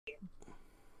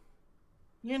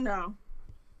You know,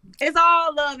 it's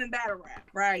all love and battle rap,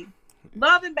 right?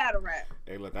 Love and battle rap.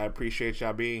 Hey, look, I appreciate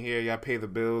y'all being here. Y'all pay the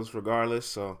bills regardless.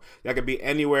 So y'all could be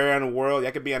anywhere in the world.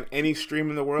 Y'all could be on any stream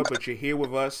in the world, but you're here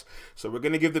with us. So we're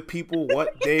gonna give the people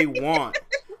what they want.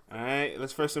 All right.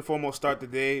 Let's first and foremost start the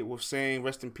day with saying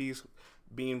rest in peace,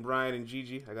 Bean, Brian, and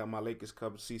Gigi. I got my Lakers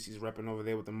Cub. Cece's repping over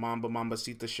there with the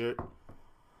Mambacita shirt.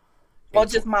 Or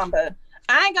just Mamba.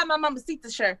 I ain't got my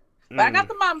Mambacita shirt, but I got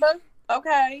the Mamba.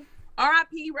 Okay.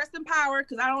 R.I.P. Rest in power,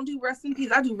 because I don't do rest in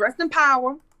peace. I do rest in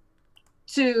power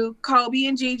to Kobe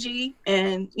and Gigi,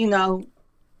 and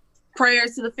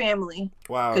prayers to the family.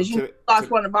 Wow. Because you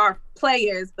lost one of our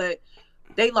players, but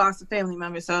they lost a family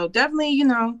member. So definitely,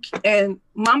 and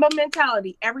Mamba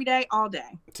mentality every day, all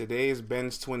day. Today is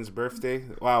Ben's twin's birthday.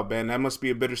 Wow, Ben, that must be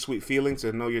a bittersweet feeling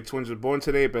to know your twins were born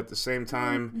today, but at the same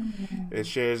time, it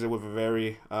shares it with a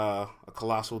very a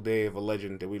colossal day of a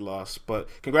legend that we lost. But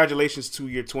congratulations to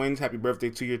your twins. Happy birthday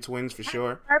to your twins for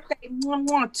sure. Happy birthday. Mwah,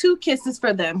 mwah. 2 kisses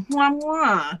for them. Mwah,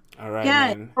 mwah. All right, yeah,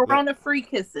 man. Corona-free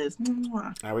kisses. Mwah.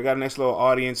 All right, we got a nice little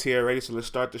audience here ready, so let's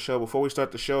start the show. Before we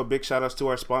start the show, big shout outs to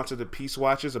our sponsor, the Peace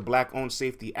Watchers, a black-owned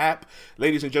safety app.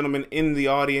 Ladies and gentlemen in the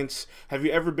audience, have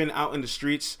you ever been out in the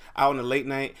streets, out in the late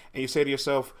night, and you say to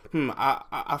yourself,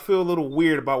 I feel a little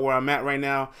weird about where I'm at right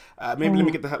now. Maybe let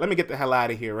me get the hell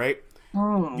out of here, right?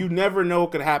 You never know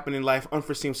what could happen in life,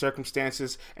 unforeseen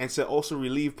circumstances, and to also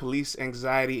relieve police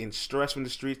anxiety and stress from the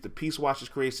streets, the Peace Watchers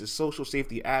creates a social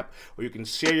safety app where you can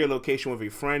share your location with a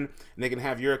friend, and they can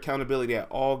have your accountability at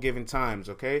all given times,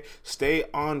 okay? Stay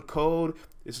on code.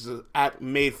 This is an app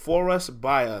made for us,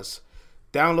 by us.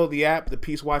 Download the app,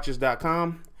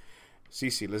 thepeacewatchers.com.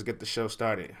 Cece, let's get the show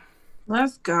started.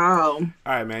 Let's go. All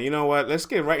right, man. You know what? Let's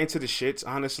get right into the shits,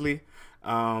 honestly.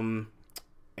 And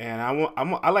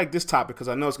I like this topic because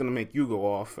I know it's going to make you go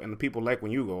off, and the people like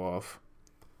when you go off.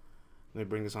 Let me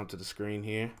bring this onto the screen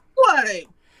here. What?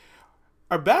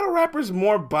 Are battle rappers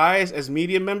more biased as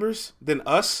media members than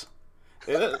us?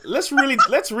 Let's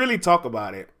really talk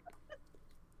about it.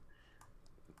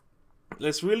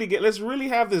 Let's really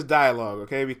have this dialogue,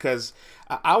 okay? Because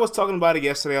I was talking about it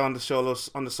yesterday on the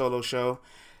solo show.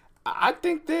 I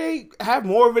think they have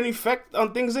more of an effect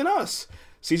on things than us.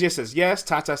 CJ says yes.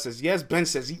 Tata says yes. Ben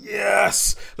says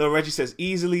yes. Lil Reggie says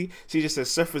easily. CJ says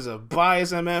Surfer's a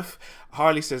bias MF.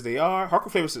 Harley says they are.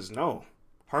 Hardcore Flavor says no.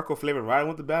 Hardcore Flavor riding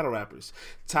with the battle rappers.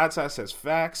 Tata says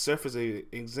facts. Surfer's an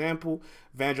example.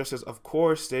 Vandro says of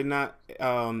course they're not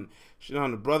on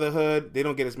the Brotherhood. They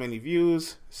don't get as many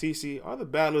views. CC, are the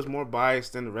battlers more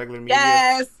biased than the regular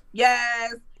media?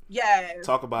 Yes.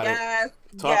 Talk about it.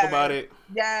 Talk about it.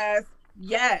 Yes.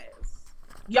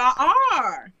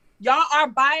 Y'all are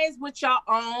biased with your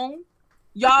own.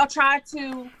 Y'all try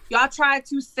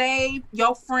to save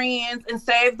your friends and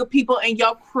save the people in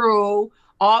your crew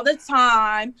all the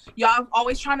time. Y'all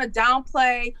always trying to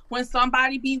downplay when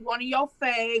somebody be one of your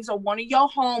faves or one of your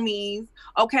homies.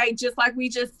 Okay, just like we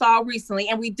just saw recently.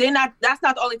 And that's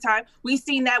not the only time. We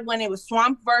seen that when it was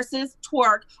Swamp versus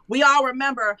Twerk. We all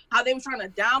remember how they were trying to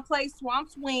downplay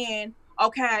Swamp's win.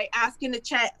 Okay, asking the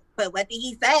chat, but what did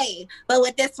he say? But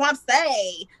what did Swamp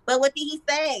say? But what did he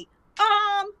say?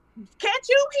 Can't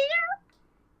you hear?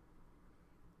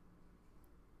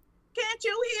 Can't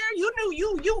you hear? You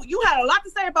knew you had a lot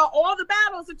to say about all the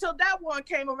battles until that one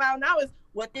came around. Now it's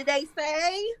what did they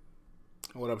say?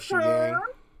 What up, Shugang?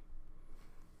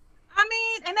 I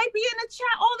mean, and they be in the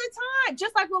chat all the time,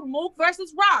 just like with Mook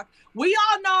versus Rock. We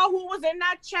all know who was in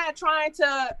that chat trying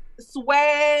to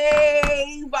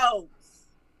sway votes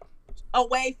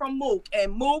away from Mook.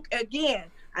 And Mook, again,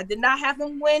 I did not have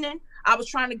him winning. I was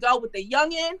trying to go with the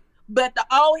youngin', but the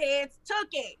old heads took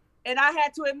it. And I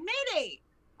had to admit it.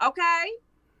 Okay?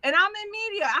 And I'm in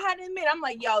media. I had to admit, I'm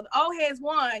like, yo, the old heads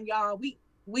won, y'all.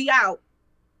 We out.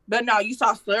 But no, you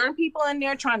saw certain people in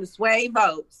there trying to sway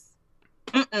votes.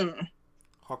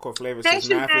 Hardcore Flavor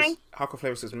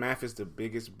says Math is the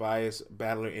biggest biased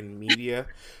battler in media.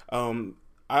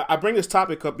 I bring this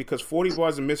topic up because 40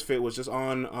 Bars and Misfit was just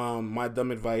on My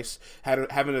Dumb Advice,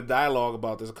 having a dialogue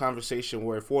about this, a conversation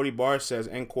where 40 Bars says,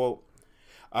 end quote,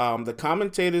 the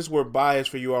commentators were biased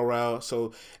for URL,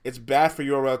 so it's bad for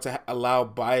URL to allow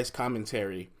biased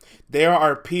commentary. They are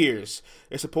our peers.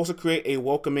 They're supposed to create a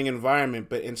welcoming environment,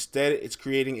 but instead it's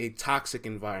creating a toxic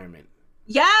environment.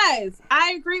 Yes,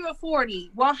 I agree with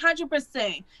 40,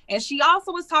 100%. And she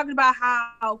also was talking about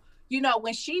how,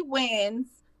 when she wins,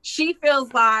 she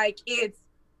feels like it's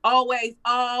always,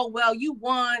 oh, well, you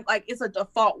won. Like, it's a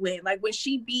default win. Like, when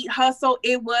she beat Hustle,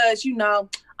 it was,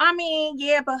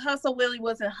 but Hustle really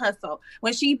wasn't Hustle.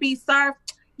 When she beat Surf,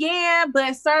 yeah,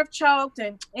 but Surf choked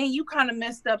and you kind of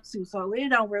messed up too, so it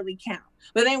don't really count.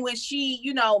 But then when she,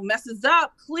 messes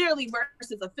up clearly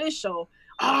versus official,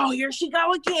 oh, here she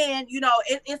go again.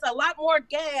 It's a lot more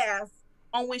gas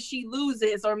on when she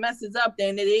loses or messes up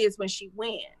than it is when she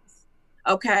wins.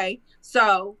 Okay,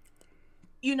 so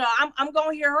I'm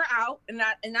gonna hear her out, and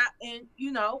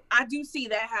I do see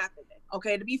that happening.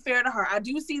 Okay, to be fair to her, I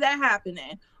do see that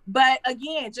happening. But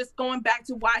again, just going back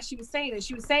to why she was saying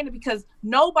it because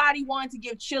nobody wanted to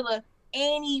give Chilla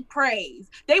any praise.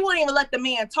 They wouldn't even let the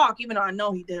man talk, even though I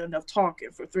know he did enough talking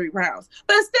for 3 rounds.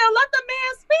 But still, let the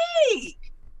man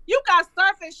speak. You got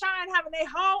Surf and Shine having their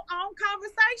whole own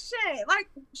conversation. Like,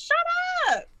 shut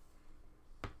up.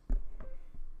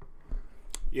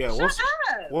 Yeah,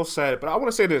 we'll say it. But I want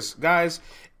to say this, guys.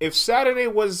 If Saturday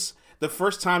was the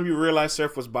first time you realized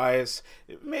Surf was biased,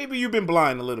 maybe you've been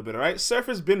blind a little bit, all right? Surf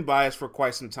has been biased for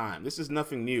quite some time. This is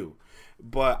nothing new.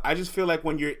 But I just feel like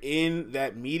when you're in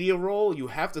that media role, you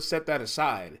have to set that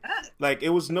aside. Like, it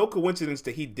was no coincidence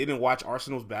that he didn't watch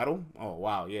Arsenal's battle. Oh,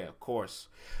 wow, yeah, of course.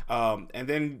 And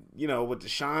then, with the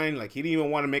Shine, like, he didn't even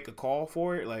want to make a call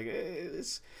for it. Like,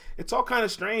 it's all kind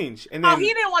of strange. And then, he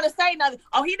didn't want to say nothing.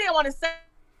 He didn't want to say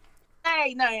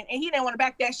nothing, and he didn't want to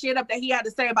back that shit up that he had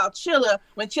to say about Chilla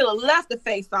when Chilla left the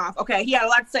face-off. Okay, he had a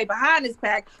lot to say behind his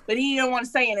back, but he didn't want to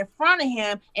say it in front of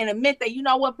him and admit that, you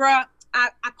know what, bro, I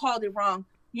called it wrong.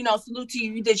 Salute to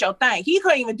you, you did your thing. He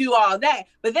couldn't even do all that.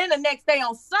 But then the next day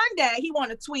on Sunday, he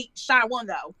wanted to tweet Shine won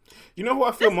though. You know who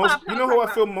I feel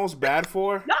most bad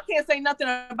for? Y'all can't say nothing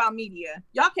about media.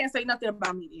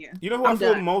 You know who I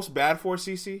feel most bad for,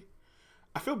 CC?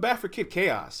 I feel bad for Kid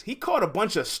Chaos. He caught a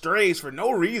bunch of strays for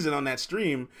no reason on that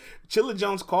stream. Chilla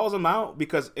Jones calls him out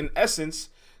because, in essence,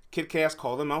 Kid Chaos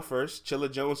called him out first. Chilla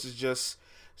Jones is just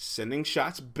sending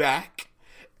shots back.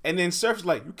 And then Surf's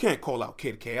like, you can't call out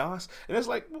Kid Chaos. And it's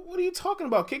like, what are you talking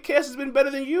about? Kid Chaos has been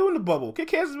better than you in the bubble. Kid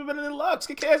Chaos has been better than Lux.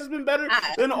 Kid Chaos has been better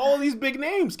than all these big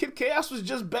names. Kid Chaos was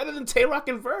just better than Tay-Rock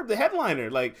and Verb, the headliner.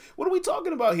 Like, what are we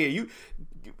talking about here?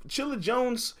 Chilla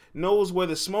Jones knows where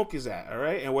the smoke is at, all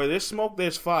right? And where there's smoke,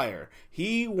 there's fire.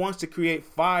 He wants to create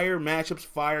fire matchups,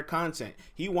 fire content.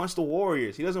 He wants the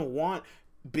Warriors. He doesn't want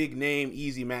big name,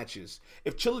 easy matches.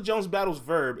 If Chilla Jones battles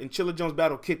Verb and Chilla Jones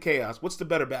battles Kid Chaos, what's the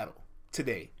better battle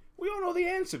today? We don't know the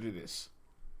answer to this.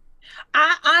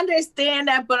 I understand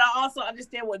that, but I also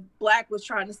understand what Black was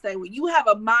trying to say. When you have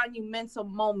a monumental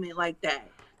moment like that,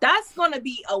 that's going to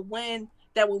be a win.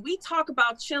 That when we talk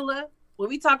about Chilla, when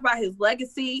we talk about his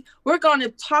legacy, we're going to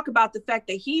talk about the fact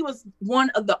that he was one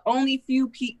of the only few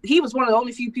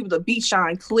people to beat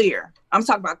Shine clear. I'm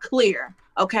talking about clear,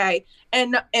 okay?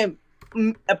 And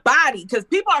a body, because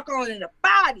people are calling it a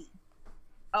body,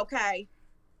 okay?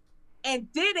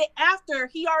 And did it after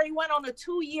he already went on a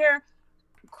 2-year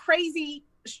crazy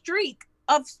streak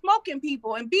of smoking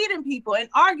people and beating people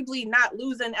and arguably not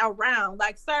losing a round,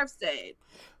 like Surf said.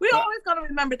 We're always going to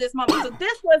remember this moment. So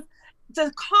this was, to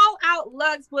call out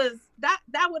Lux was, that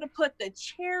would have put the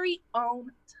cherry on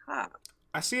top.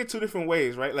 I see it 2 different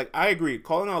ways, right? Like, I agree.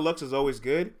 Calling out Lux is always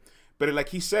good. But like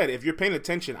he said, if you're paying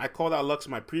attention, I called out Lux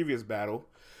in my previous battle.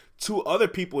 2 other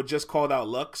people just called out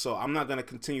Lux, so I'm not going to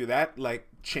continue that, like,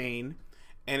 chain.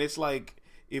 And it's like,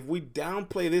 if we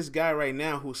downplay this guy right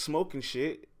now who's smoking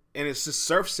shit, and it's just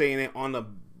Surf saying it on the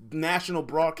national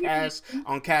broadcast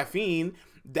on Caffeine,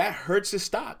 that hurts his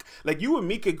stock. Like, you and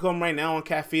me could come right now on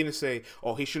Caffeine and say,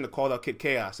 oh, he shouldn't have called out Kid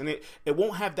Chaos. And it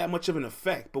won't have that much of an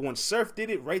effect. But when Surf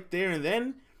did it right there and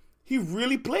then, he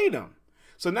really played him.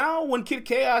 So now when Kid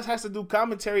Chaos has to do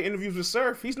commentary interviews with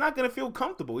Surf, he's not going to feel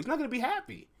comfortable. He's not going to be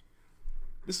happy.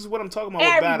 This is what I'm talking about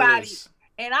with battlers.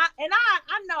 And I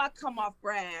know I come off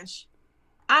brash.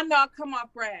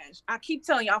 I keep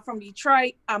telling y'all, from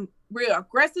Detroit, I'm real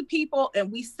aggressive people,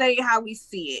 and we say how we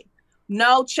see it.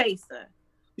 No chaser.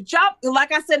 But y'all,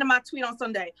 like I said in my tweet on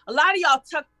Sunday, a lot of y'all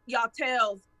tuck y'all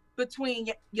tails between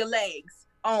your legs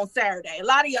on Saturday. A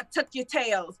lot of y'all tuck your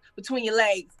tails between your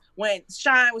legs when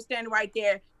Shine was standing right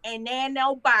there, and then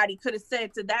nobody could have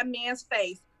said to that man's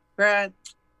face, bruh,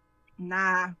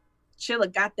 nah,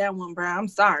 Chilla got that one, bruh. I'm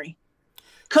sorry.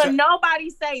 Could nobody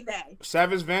say that?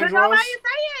 Savage Vandross. Could nobody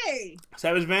say it?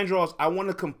 Savage Vandross, I want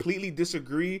to completely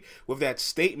disagree with that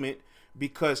statement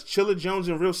because Chilla Jones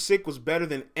and Real Sick was better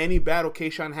than any battle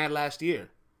K-Shine had last year.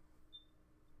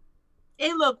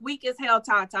 It looked weak as hell,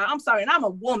 Tata. I'm sorry, and I'm a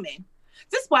woman.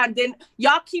 This is why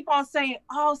y'all keep on saying,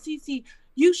 oh, CC,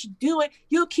 you should do it.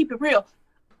 You'll keep it real.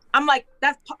 I'm like,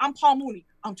 I'm Paul Mooney.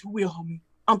 I'm too real, homie.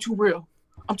 I'm too real.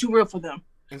 I'm too real for them.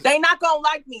 They not gonna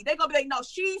like me. They gonna be like, no,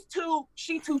 she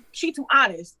too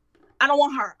honest. I don't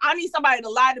want her. I need somebody to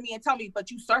lie to me and tell me,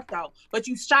 but you Surf though, but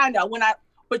you Shine though.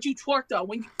 but you twerk though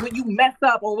when you mess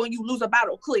up or when you lose a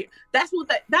battle clear. That's what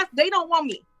they don't want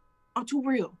me. I'm too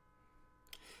real.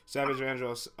 Savage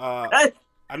Vandross.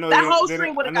 I know that whole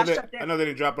stream would have got shut down. I know they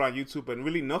didn't drop it on YouTube, but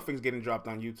really nothing's getting dropped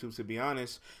on YouTube, to be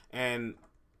honest. And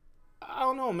I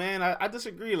don't know, man. I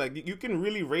disagree. Like, you can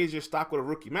really raise your stock with a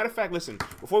rookie. Matter of fact, listen,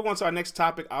 before we go on to our next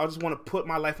topic, I just want to put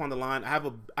my life on the line. I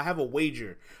have a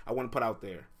wager I want to put out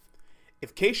there.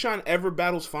 If Kayshawn ever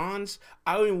battles Fonz,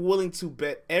 I am willing to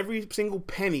bet every single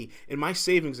penny in my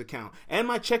savings account and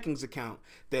my checkings account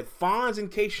that Fonz and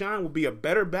Kayshawn will be a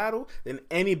better battle than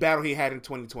any battle he had in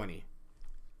 2020.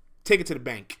 Take it to the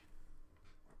bank.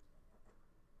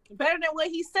 Better than what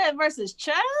he said versus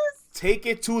Chaz? Take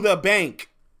it to the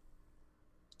bank.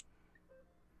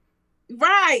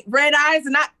 Right. Red Eyes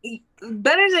and not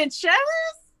better than Chaz?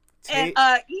 And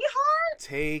Ehart?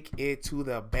 Take it to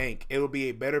the bank. It'll be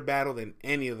a better battle than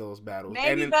any of those battles.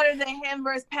 Maybe better than him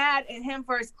versus Pat and him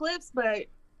versus Clips, but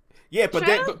yeah,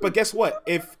 but guess what?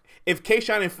 If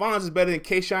Kayshawn and Fonz is better than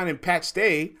Kayshawn and Pat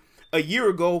Stay, a year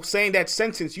ago saying that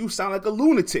sentence, you sound like a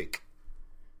lunatic.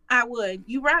 I would.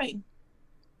 You right.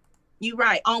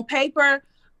 On paper,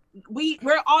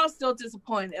 we're all still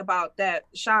disappointed about that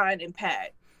Sean and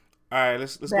Pat. All right,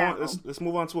 let's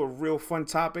move on to a real fun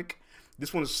topic.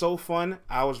 This one is so fun.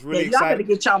 I was really excited. Y'all better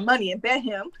get y'all money and bet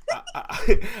him.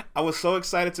 I was so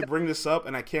excited to bring this up,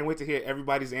 and I can't wait to hear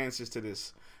everybody's answers to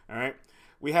this. All right.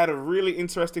 We had a really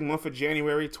interesting month of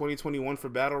January 2021 for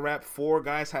battle rap. 4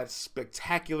 guys had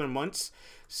spectacular months.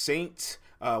 Saint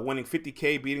winning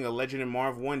 50K, beating a legend in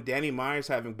Marv 1. Danny Myers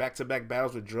having back-to-back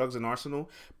battles with Drugs and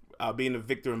Arsenal, being the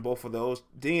victor in both of those.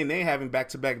 DNA having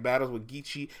back-to-back battles with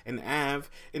Geechee and Av.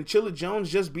 And Chilla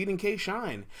Jones just beating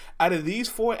K-Shine. Out of these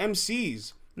 4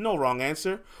 MCs, no wrong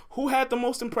answer, who had the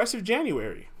most impressive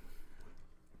January?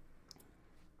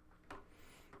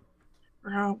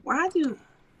 Why do...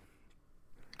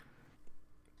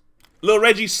 Lil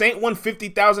Reggie, Saint won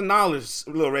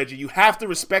 $50,000. Lil Reggie, you have to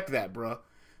respect that, bro.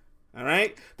 All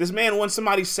right? This man won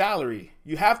somebody's salary.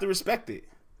 You have to respect it.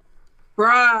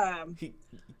 Bruh.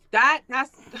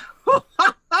 That's...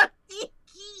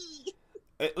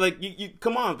 like, you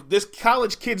come on. There's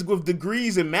college kids with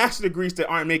degrees and master degrees that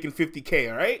aren't making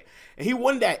 $50K, all right? And he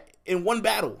won that in one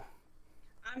battle.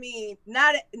 I mean,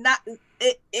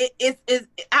 it's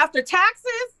after taxes?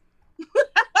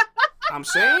 I'm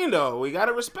saying, though, we got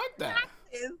to respect that.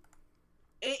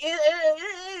 It's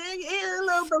a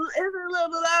little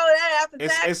below that after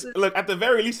taxes. Look, at the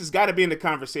very least, it's got to be in the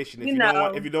conversation. If you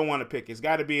don't want to pick, it's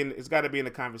got to be in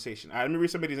the conversation. All right, let me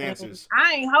read some of these answers.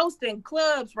 I ain't hosting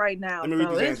clubs right now. Let me read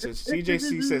these answers.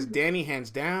 CJC says Danny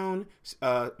hands down.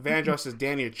 Vandross says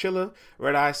Danny or Chilla.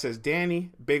 Red Eye says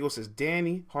Danny. Bagel says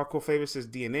Danny. Hardcore Flavor says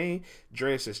DNA.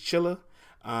 Drea says Chilla.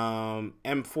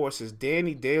 M4 says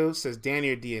Danny. Dale says Danny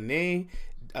or DNA.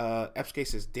 FK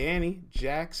says Danny.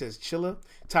 Jack says Chilla.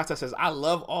 Tata says I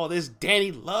love all this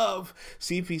Danny love.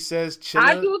 CP says Chilla.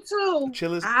 I do too.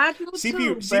 Chilla's. I do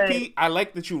too. CP, I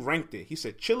like that you ranked it. He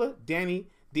said Chilla, Danny,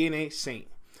 DNA, Saint.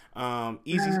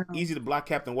 Easy the block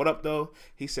captain. What up though?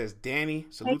 He says Danny.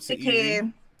 Salute to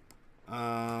Easy.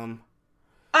 Oh,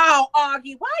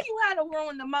 Augie, why you had to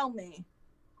ruin the moment?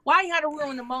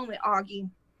 Augie?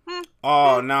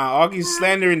 Oh, nah, Augie's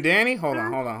slandering Danny? Hold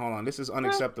on. This is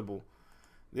unacceptable.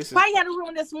 Why you had to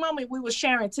ruin this moment we were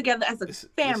sharing together as a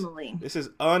family? This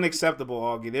is unacceptable,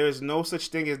 Augie. There is no such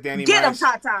thing as Danny Get Myers.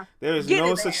 Get him, Tata. There is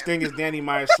no such thing as Danny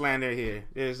Myers slander here.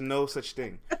 There is no such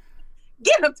thing.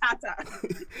 Get him, Tata.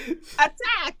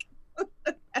 Attack.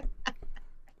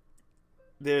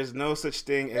 There's no such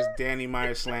thing as Danny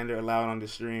Myers slander allowed on the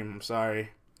stream. I'm sorry.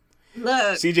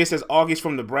 Look. CJ says Augie's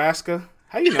from Nebraska.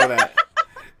 How you know that?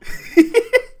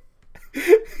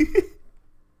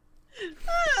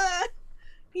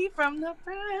 He from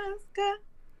Nebraska.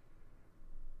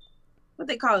 What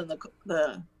they calling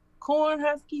the corn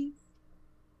huskies?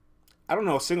 I don't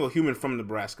know a single human from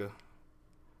Nebraska.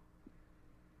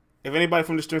 If anybody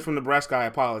from the stream from Nebraska, I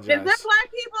apologize. Is there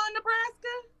black people in Nebraska?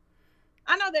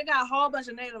 I know they got a whole bunch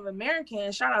of Native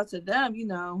Americans. Shout out to them, you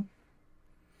know.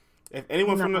 If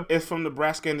anyone is from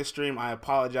Nebraska in the stream, I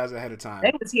apologize ahead of time.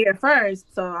 They was here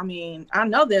first, so I mean, I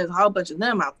know there's a whole bunch of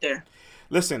them out there.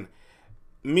 Listen,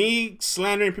 me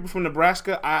slandering people from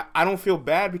Nebraska, I don't feel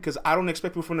bad because I don't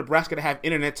expect people from Nebraska to have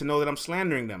internet to know that I'm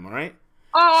slandering them, all right?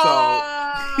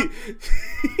 Oh.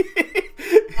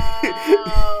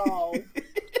 Oh.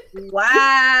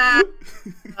 Wow.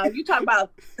 You talk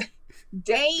about,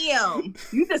 damn.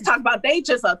 You just talk about they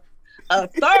just a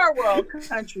third world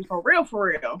country for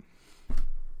real.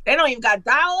 They don't even got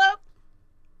dial up.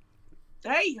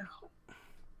 Damn.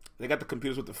 They got the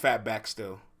computers with the fat back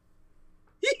still.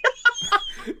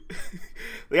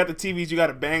 They got the TVs. You got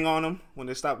to bang on them when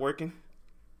they stop working.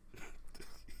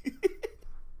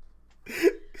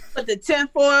 Put the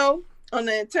tinfoil on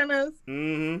the antennas.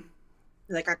 Mm-hmm.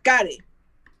 Like, I got it.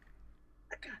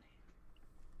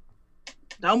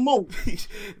 Don't move.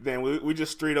 Then we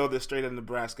just straight in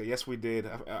Nebraska. Yes, we did.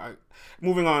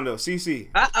 Moving on though, CC.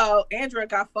 Andrea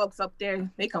got folks up there.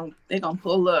 They gon'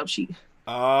 pull up.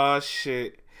 Oh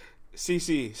shit.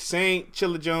 CC, Saint,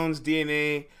 Chilla Jones,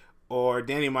 DNA, or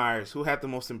Danny Myers. Who had the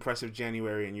most impressive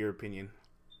January in your opinion?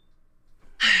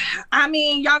 I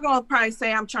mean, y'all gonna probably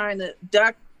say I'm trying to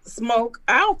duck smoke.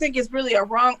 I don't think it's really a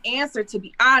wrong answer, to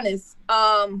be honest.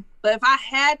 But if I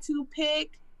had to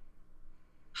pick,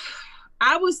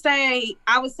 I would say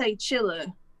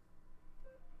Chilla.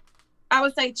 I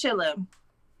would say Chilla.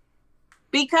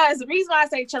 Because the reason why I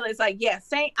say Chilla is like, yeah,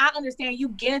 Saint, I understand you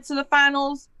getting to the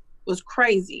finals was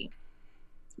crazy,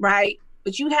 right?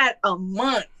 But you had a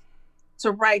month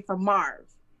to write for Marv.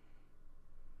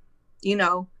 You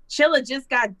know, Chilla just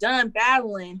got done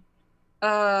battling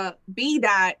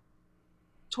B-Dot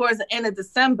towards the end of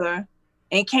December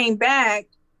and came back,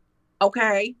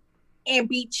 okay, and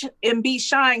beat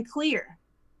Shine clear.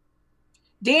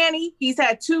 Danny, he's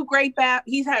had two great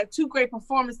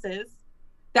performances.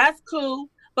 That's cool.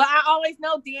 But I always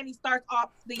know Danny starts off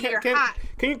the year hot.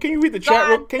 Can you read the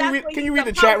chat? Can you read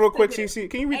the chat real quick, CC?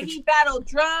 Can you read? And he battled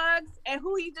drugs, and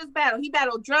who he just battled? He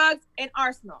battled drugs and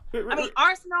Arsenal. I mean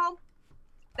Arsenal.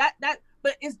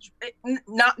 But it's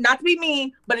not to be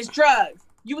mean, but it's drugs.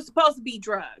 You were supposed to be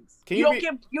drugs. You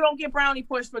don't get brownie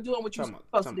points for doing what you're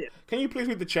supposed to do. Can you please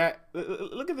read the chat?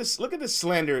 Look at this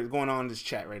slander going on in this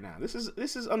chat right now. This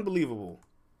is unbelievable.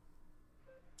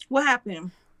 What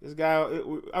happened? This guy,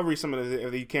 I'll read some of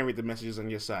the. You can't read the messages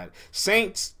on your side.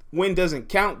 Saints win doesn't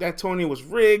count. That Tony was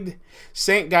rigged.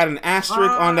 Saint got an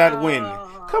asterisk on that win.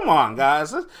 Come on,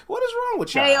 guys. What is wrong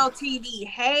with y'all? KOTV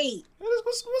hate.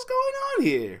 What's going on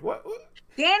here? What?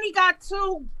 Danny got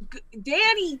two.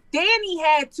 Danny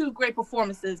had two great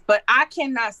performances, but I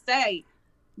cannot say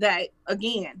that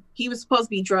again. He was supposed to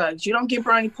be drugs. You don't get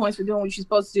brownie points for doing what you're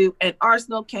supposed to do, and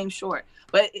Arsenal came short.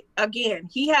 But again,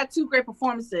 he had two great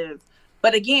performances.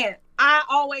 But again, I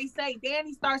always say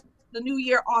Danny starts the new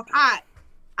year off hot.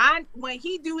 When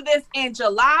he do this in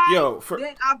July,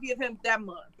 then I'll give him that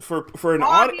month. For an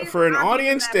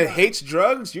audience that hates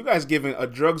drugs, you guys giving a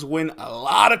drugs win a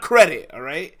lot of credit. All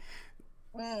right.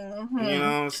 Mm-hmm. You know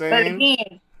what I'm saying? But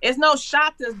again, it's no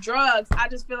shot to drugs. I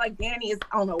just feel like Danny is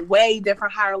on a way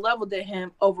different, higher level than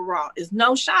him overall. It's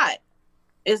no shot.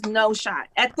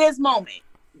 At this moment.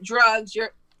 Drugs,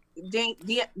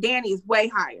 Danny is way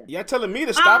higher. Y'all telling me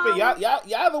to stop it.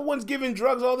 Y'all the ones giving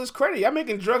drugs all this credit. Y'all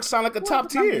making drugs sound like a top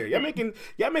tier. Y'all making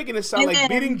it sound like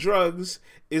beating drugs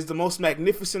is the most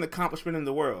magnificent accomplishment in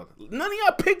the world. None of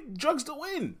y'all picked drugs to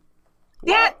win.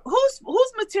 Yeah,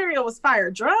 whose material was fire?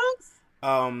 Drugs?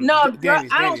 I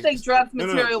don't think drugs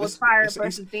material was fire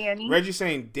versus Danny. Reggie's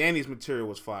saying Danny's material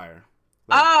was fire.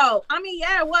 I mean,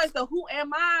 yeah, it was the Who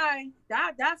Am I?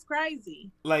 That's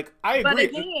crazy. Like, I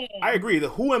agree. The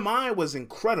Who Am I was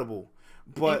incredible.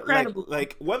 But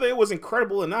like whether it was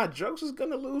incredible or not, Drugs was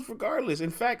gonna lose regardless. In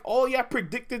fact, all y'all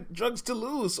predicted Drugs to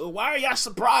lose. So why are y'all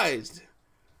surprised?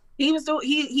 He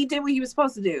did what he was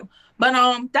supposed to do. But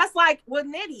that's like with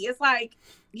Nitty. It's like,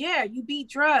 yeah, you beat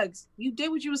Drugs. You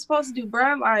did what you were supposed to do,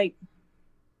 bro. Like,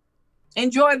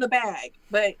 enjoy the bag,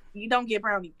 but you don't get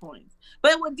brownie points.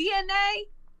 But with DNA,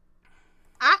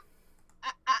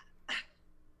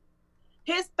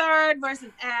 his third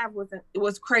versus Av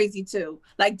was crazy too.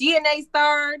 Like DNA's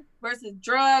third versus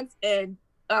Drugs, and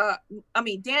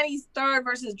Danny's third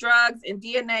versus Drugs, and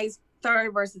DNA's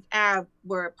third versus Av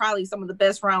were probably some of the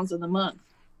best rounds of the month.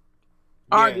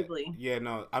 Arguably. Yeah,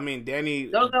 no. I mean, Danny.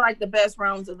 Those are like the best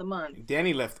rounds of the month.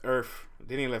 Danny left Earth.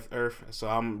 So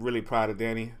I'm really proud of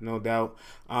Danny, no doubt.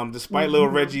 Despite Lil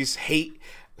Reggie's hate,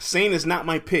 Saint is not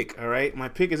my pick, all right? My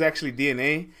pick is actually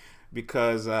DNA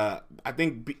because I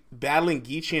think battling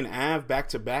Geechee and Av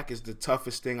back-to-back is the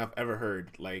toughest thing I've ever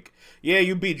heard. Like, yeah,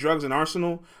 you beat Drugs and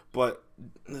Arsenal, but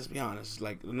let's be honest,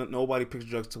 like, nobody picks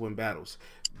Drugs to win battles.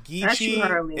 Geechee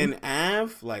and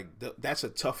Av, like, that's a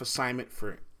tough assignment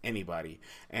for anybody.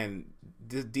 And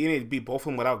this DNA beat both of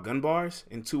them without gun bars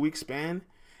in 2 week span.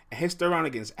 And his third round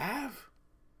against Av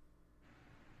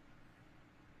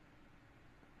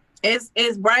is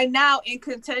right now in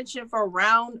contention for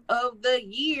round of the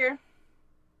year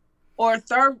or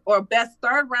best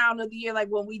third round of the year, like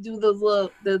when we do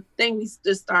the thing we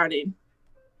just started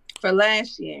for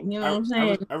last year. You know what I'm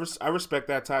saying? I respect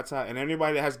that, Tata. And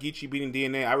anybody that has Geechee beating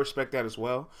DNA, I respect that as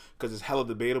well because it's hella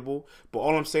debatable. But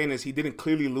all I'm saying is he didn't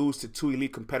clearly lose to two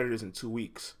elite competitors in 2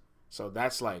 weeks. So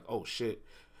that's like, oh shit.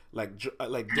 Like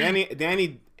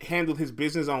Danny handled his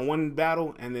business on one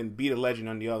battle and then beat a legend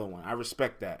on the other one. I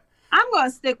respect that. I'm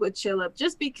gonna stick with Chilla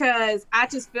just because I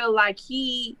just feel like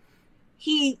he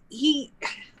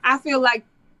I feel like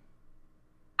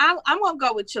I'm gonna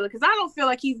go with Chilla because I don't feel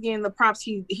like he's getting the props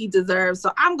he deserves.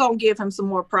 So I'm gonna give him some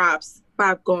more props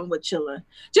by going with Chilla.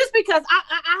 Just because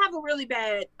I have a really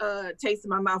bad taste in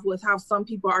my mouth with how some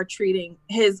people are treating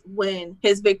his win,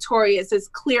 his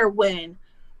clear win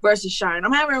versus Shine.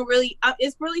 I'm having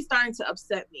it's really starting to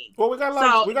upset me. Well, we got a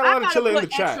lot of Chilla in the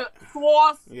chat. Extra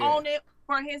sauce on it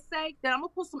for his sake. Then I'm gonna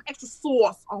put some extra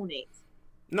sauce on it.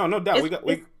 No doubt.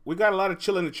 We got a lot of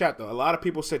Chilla in the chat though. A lot of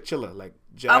people said Chilla, like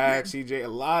Jack, CJ. A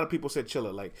lot of people said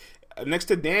Chilla. Like next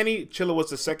to Danny, Chilla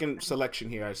was the second selection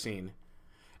here I've seen.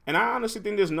 And I honestly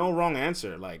think there's no wrong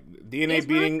answer. Like DNA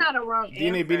beating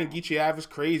Geechee Ave is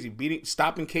crazy.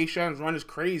 Stopping K-Shine's run is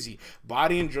crazy.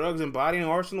 Bodying drugs and bodying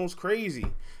Arsenal is crazy.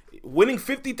 Winning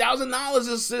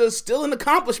 $50,000 is still an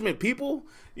accomplishment, people.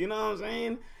 You know what I'm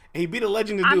saying? And he beat a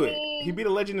legend to do it. He beat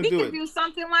a legend to do it. He could do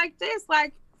something like this.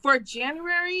 Like for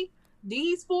January,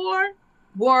 these four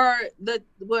were the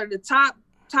top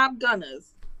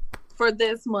gunners for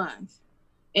this month.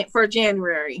 For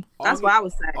January. That's what I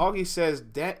was saying. Augie says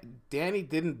Danny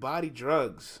didn't body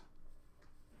drugs.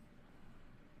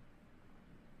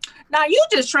 Now you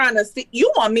just trying to see. You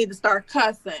want me to start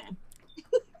cussing.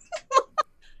 You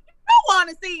want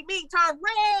to see me turn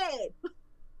red.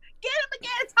 Get him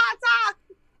again, Tata.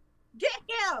 Get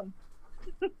him.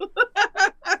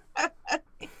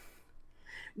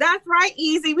 That's right,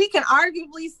 Easy. We can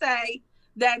arguably say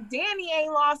that Danny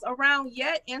ain't lost a round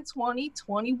yet in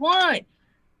 2021.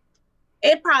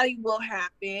 It probably will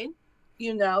happen,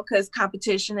 because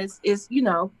competition is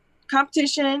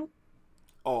competition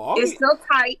is still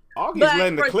tight. Augie's but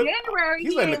letting the clip. January,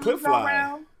 he's letting the clip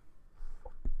fly.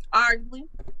 Arguably.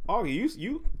 Augie,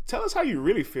 you tell us how you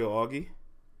really feel, Augie.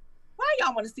 Why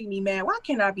y'all want to see me mad? Why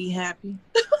can't I be happy?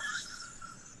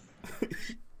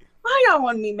 Why y'all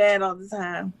want me mad all the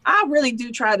time? I really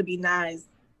do try to be nice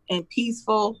and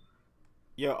peaceful.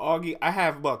 Yo, Augie, I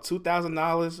have about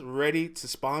 $2,000 ready to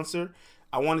sponsor.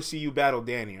 I want to see you battle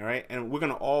Danny, all right? And we're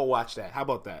going to all watch that. How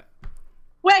about that?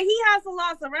 Well, he hasn't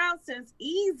lost a round since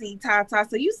Easy, Tata.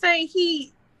 So you say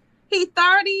he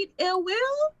 30'd Ill Will?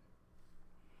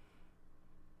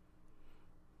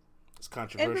 It's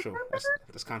controversial.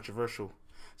 That's controversial.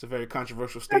 It's a very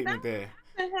controversial statement there.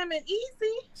 Him and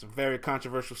Easy. It's a very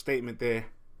controversial statement there.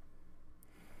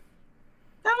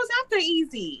 That was after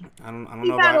Easy. I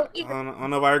don't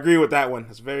know if I agree with that one.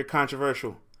 It's very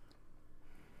controversial.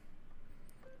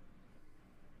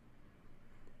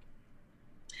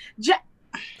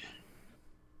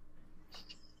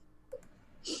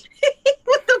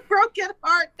 With the broken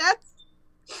heart,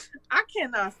 I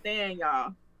cannot stand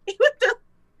y'all. With the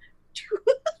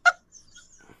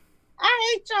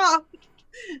I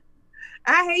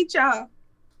hate y'all.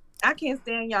 I can't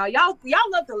stand y'all. Y'all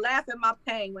love to laugh at my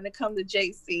pain when it comes to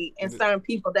JC and certain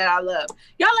people that I love.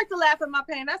 Y'all like to laugh at my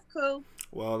pain. That's cool.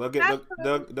 Well,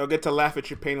 they'll get to laugh at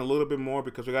your pain a little bit more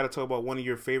because we got to talk about one of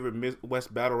your favorite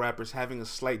Midwest battle rappers having a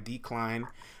slight decline.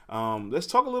 Let's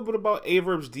talk a little bit about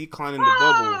Averb's decline in the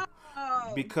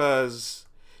bubble because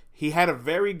he had a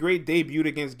very great debut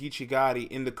against Geechee Gotti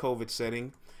in the COVID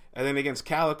setting, and then against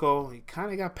Calico he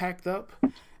kind of got packed up,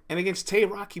 and against Tay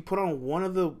Rock he put on one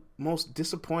of the most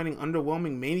disappointing,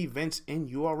 underwhelming main events in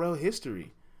URL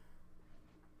history.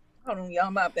 Hold on, y'all,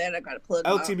 my bad. I gotta plug.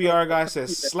 LTBR guy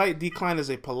says slight decline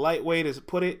is a polite way to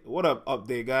put it. What up,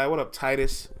 update guy? What up,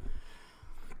 Titus?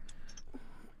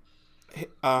 His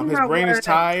brain is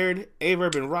tired.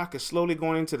 Averb and Rock is slowly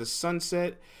going into the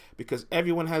sunset because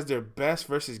everyone has their best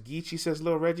versus Geechee, says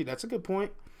Lil Reggie. That's a good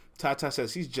point. Tata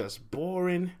says he's just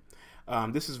boring.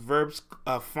 This is Verb's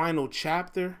final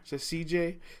chapter, says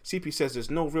CJ. CP says there's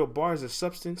no real bars of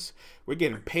substance. We're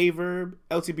getting pay Verb.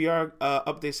 LTBR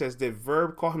update says, did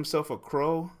Verb call himself a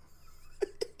crow?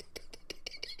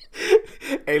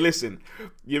 Hey, listen.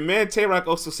 Your man Tay-Rock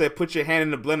also said put your hand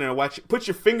in the blender and put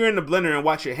your finger in the blender and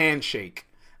watch your hand shake.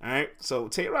 Alright? So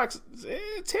Tay-Rock's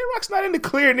not in the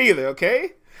clear neither,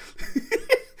 okay?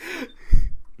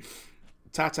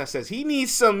 Tata says he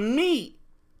needs some meat.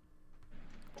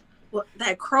 Well,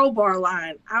 that crowbar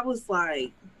line, I was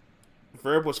like...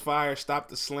 Verb was fire, stopped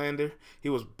the slander. He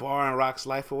was barring Rock's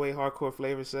life away, Hardcore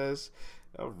Flavor says.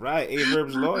 All right, A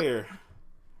Verb's lawyer.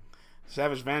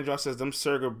 Savage Vandross says, them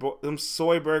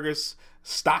soy burgers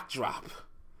stock drop.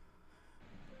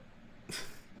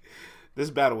 This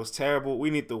battle was terrible. We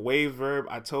need the wave Verb.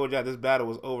 I told y'all this battle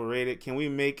was overrated. Can we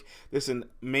make this a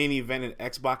main event and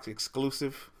Xbox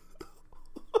exclusive?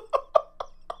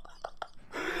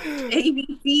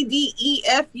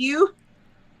 ABCDEFU.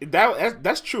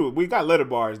 That's true. We got letter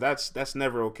bars. That's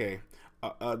never okay.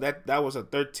 That was a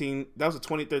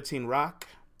 2013 rock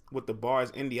with the bars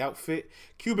in the outfit.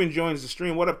 Cuban joins the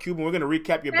stream. What up, Cuban? We're gonna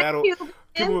recap your battle.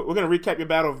 Cuban, we're gonna recap your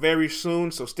battle very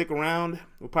soon, so stick around.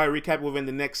 We'll probably recap within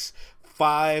the next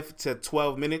 5 to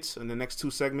 12 minutes in the next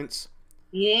 2 segments.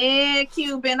 Yeah,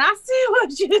 Cuban, I see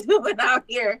what you're doing out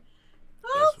here.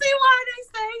 I don't see why they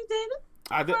saved it.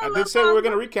 I did say we were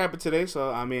gonna recap it today,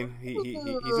 so I mean he's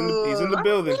in the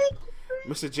building.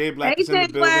 Mr. J Black is in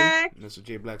the building. Mr.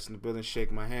 J Black's in the building.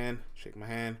 Shake my hand.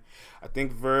 I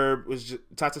think Verb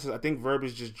Tata says I think Verb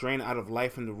is just drained out of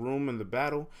life in the room in the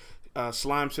battle.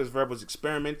 Slime says Verb was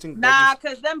experimenting. Nah,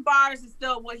 because them bars is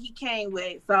still what he came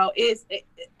with. So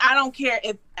I don't care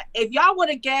if y'all would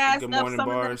have gassed up some bars. Of the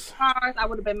bars, I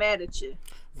would have been mad at you.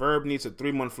 Verb needs a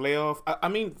 3-month layoff. I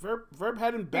mean, Verb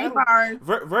hadn't battled.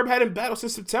 Verb hadn't battled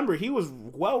since September. He was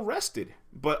well rested,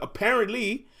 but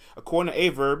apparently, according to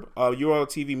Averb, URL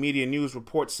TV Media News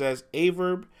report says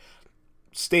Averb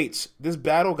states this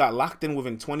battle got locked in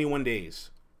within 21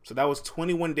 days. So that was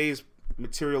 21 days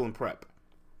material and prep.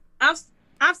 I've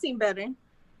seen better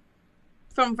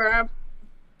from Verb.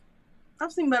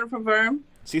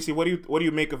 Cece, what do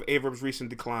you make of Averb's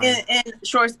recent decline? In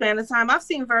short span of time, I've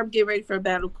seen Verb get ready for a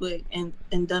battle quick and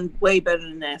done way better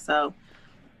than that. So,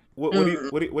 what do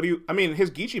you? I mean,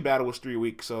 his Geechee battle was 3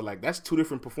 weeks, so like that's 2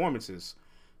 different performances,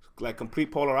 like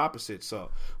complete polar opposites. So,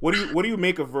 what do you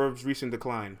make of Verb's recent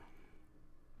decline?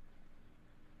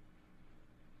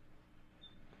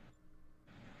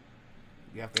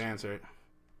 You have to answer it.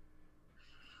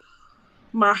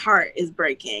 My heart is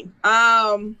breaking.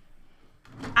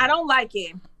 I don't like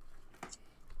it.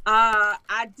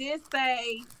 I did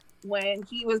say when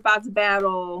he was about to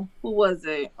battle, who was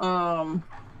it?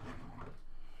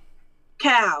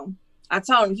 Cal. I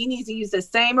told him he needs to use the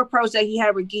same approach that he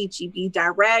had with Geechee. Be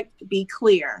direct, be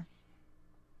clear.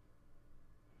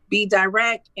 Be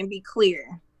direct and be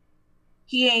clear.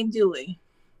 He ain't do it.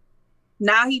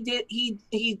 Now he did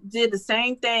the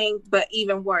same thing, but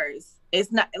even worse. It's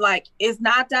not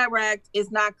direct.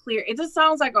 It's not clear. It just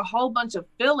sounds like a whole bunch of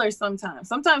fillers sometimes.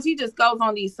 Sometimes he just goes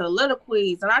on these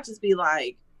soliloquies and I just be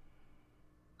like,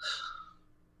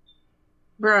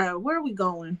 bro, where are we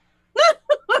going?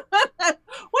 Where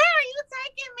are you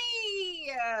taking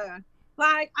me?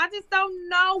 Like, I just don't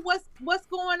know what's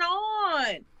going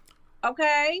on.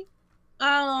 Okay.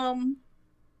 I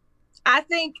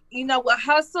think, with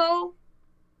Hustle,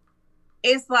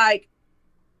 it's like,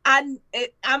 I'm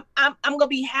gonna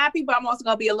be happy, but I'm also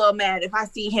gonna be a little mad if I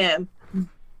see him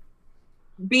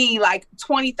be like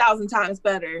 20,000 times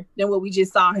better than what we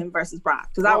just saw him versus Rock.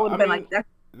 Because I would have been like,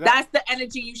 that's the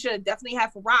energy you should definitely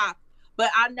have for Rock. But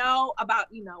I know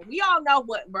about, we all know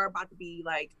what we're about to be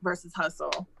like versus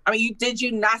Hustle. I mean, did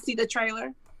you not see the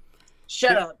trailer?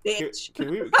 Shut up, bitch.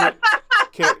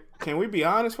 Can we be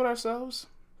honest with ourselves?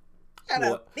 Shut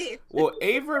up, bitch. Will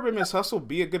Averb and Miss Hustle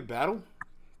be a good battle?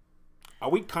 Are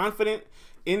we confident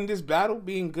in this battle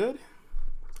being good?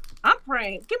 I'm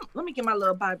praying. Let me get my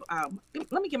little Bible out.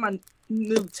 Let me get my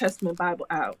New Testament Bible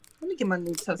out.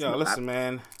 Yo, listen,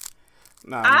 man.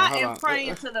 I am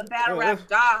praying to the battle rap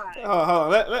God.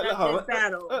 Hold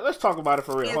on. Let's talk about it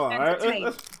for real. Hold on. All right?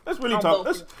 Let's really talk.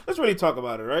 Let's really talk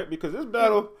about it, right? Because this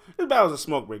battle is a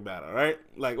smoke break battle, right?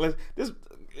 Like, is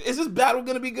this battle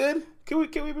gonna be good? Can we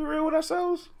be real with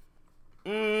ourselves?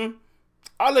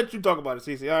 I'll let you talk about it,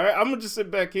 Cece. All right, I'm gonna just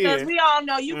sit back here. Because we all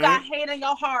know you got hate in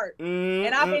your heart, and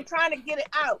I've been trying to get it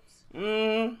out.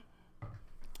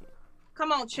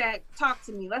 Come on, Chad, talk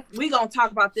to me. We gonna talk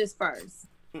about this first.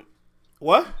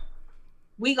 What?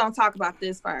 We gonna talk about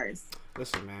this first.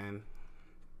 Listen, man.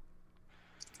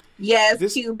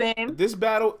 Yes, Cuban. This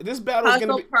battle is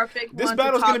gonna be perfect. This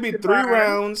battle is gonna be 3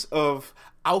 rounds of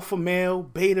alpha male,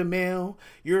 beta male,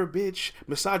 you're a bitch,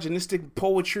 misogynistic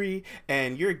poetry,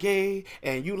 and you're gay,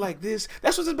 and you like this.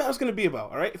 That's what this battle's gonna be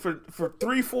about, all right? For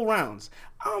 3 full rounds.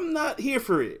 I'm not here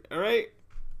for it, all right?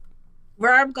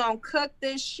 Verb gonna cook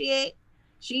this shit.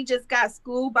 She just got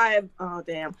schooled by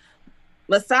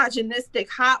misogynistic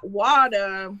hot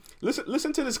water.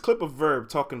 Listen to this clip of Verb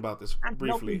talking about this briefly.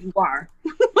 I know who you are.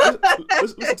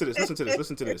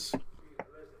 Listen to this.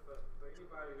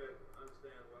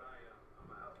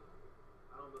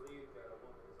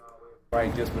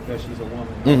 Right, just because she's a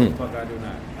woman. No, the fuck I do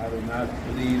not. I do not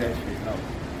believe that shit. No.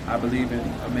 I believe in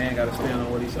a man got to stand on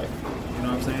what he say. You know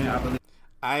what I'm saying?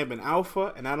 I am an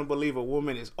alpha, and I don't believe a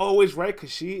woman is always right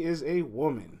because she is a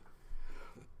woman.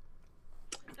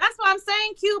 That's what I'm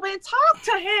saying, Cuban. Talk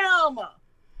to him.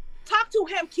 Talk to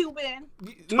him, Cuban.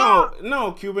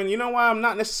 No, Cuban. You know why I'm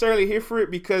not necessarily here for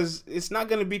it? Because it's not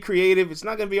going to be creative. It's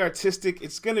not going to be artistic.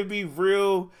 It's going to be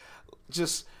real,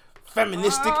 just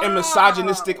feministic and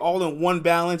misogynistic all in one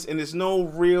balance. And there's no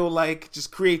real, like,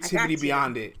 just creativity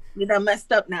beyond it. You done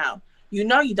messed up now. You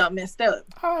know you done messed up.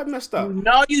 How I messed up? You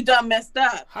know you done messed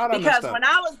up. How did I because messed up? When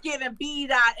I was giving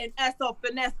B-Dot and S.O.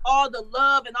 Finesse all the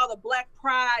love and all the black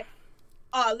pride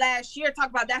last year, talk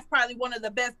about that's probably one of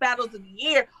the best battles of the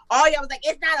year. All y'all was like,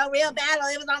 it's not a real battle.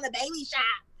 It was on the baby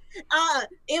shower.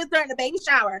 It was during the baby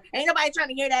shower. Ain't nobody trying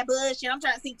to hear that bullshit. I'm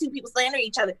trying to see two people slander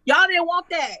each other. Y'all didn't want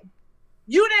that.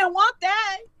 You didn't want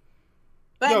that.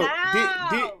 But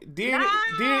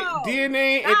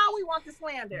DNA. Now we want the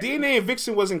slander. DNA and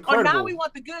Vixen was incredible. Now we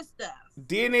want the good stuff.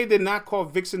 DNA did not call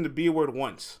Vixen the B word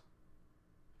once.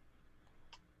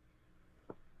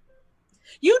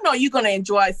 You know you're going to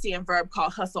enjoy seeing Verb call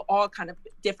Hustle all kind of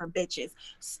different bitches.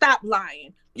 Stop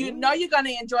lying. You know you're going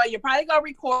to enjoy it. You're probably going to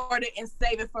record it and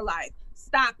save it for life.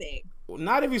 Stop it. Well,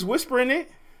 not if he's whispering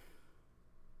it.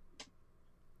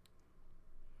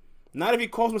 Not if he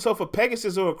calls himself a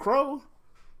Pegasus or a crow.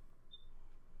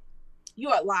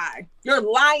 You're a lie. You're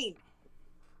lying.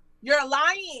 You're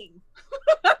lying.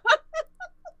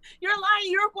 You're lying.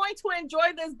 You're going to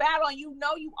enjoy this battle, and you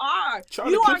know you are.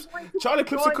 Charlie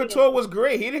Clips Couture was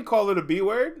great. He didn't call it a B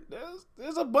word.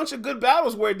 There's a bunch of good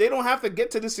battles where they don't have to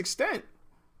get to this extent.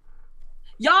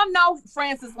 Y'all know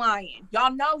France is lying.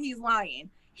 Y'all know he's lying.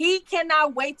 He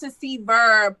cannot wait to see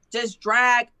Verb just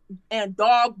drag and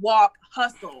dog walk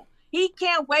Hustle. He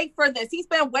can't wait for this. He's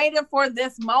been waiting for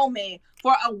this moment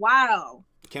for a while.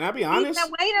 Can I be honest? He's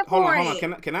been waiting for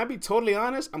it. Can I be totally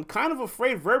honest? I'm kind of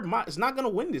afraid Verb is not going to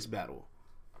win this battle.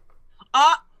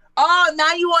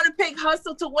 Now you want to pick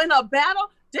Hustle to win a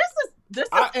battle? This is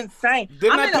insane.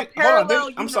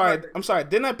 I'm sorry.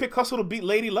 Didn't I pick Hustle to beat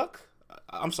Lady Luck?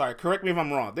 I'm sorry. Correct me if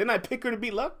I'm wrong. Didn't I pick her to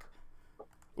beat Luck?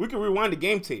 We can rewind the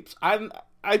game tapes.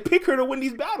 I pick her to win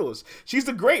these battles. She's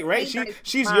the great, right?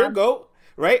 She's your GOAT.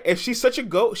 Right? If she's such a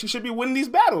GOAT, she should be winning these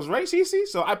battles, right, Cece?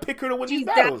 So I pick her to win these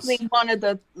battles.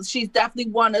 She's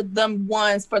definitely one of them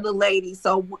ones for the ladies.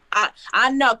 So I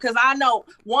know, because I know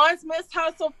once Miss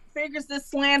Hustle figures this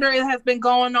slander has been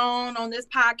going on this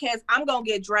podcast, I'm gonna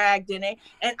get dragged in it,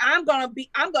 and I'm gonna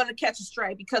catch a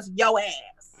stray because of your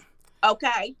ass.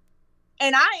 Okay?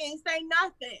 And I ain't say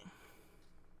nothing.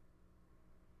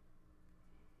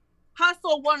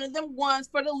 Hustle one of them ones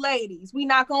for the ladies. We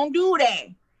not gonna do that.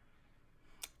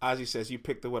 Ozzy says you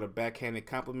picked a backhanded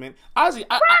compliment. Ozzy,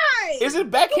 is it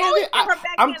backhanded?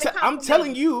 I'm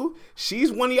telling you,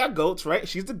 she's one of your goats, right?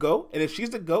 She's the GOAT, and if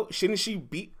she's the GOAT, shouldn't she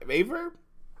beat Averb?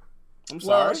 I'm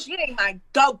sorry. Well, she ain't my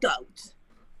goat.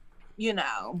 You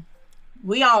know,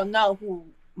 we all know who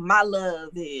my love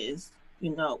is.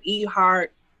 You know, E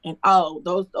Heart and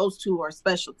those two are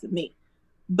special to me.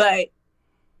 But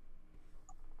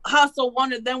Hustle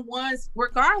one of them ones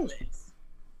regardless.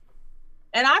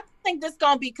 And I think this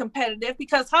gonna be competitive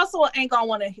because Hustle ain't gonna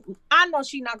want to. I know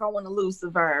she's not gonna want to lose the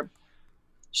Verb.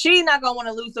 She's not gonna want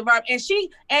to lose the Verb. And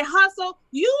Hustle,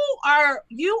 you are.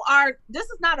 This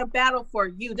is not a battle for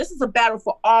you. This is a battle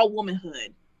for all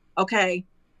womanhood. Okay,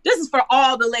 this is for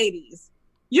all the ladies.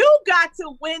 You got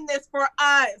to win this for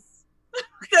us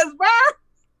because Verb,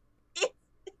 he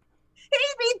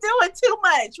be doing too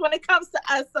much when it comes to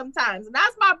us sometimes, and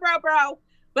that's my bro.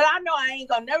 But I know I ain't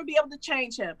gonna never be able to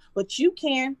change him. But you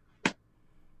can.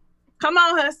 Come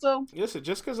on, Hustle. Listen,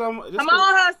 just because I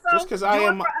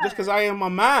am a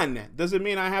man doesn't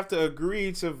mean I have to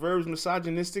agree to Verb's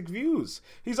misogynistic views.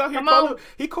 He's out here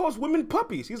he calls women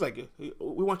puppies. He's like,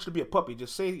 we want you to be a puppy.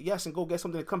 Just say yes and go get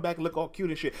something to come back and look all cute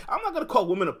and shit. I'm not gonna call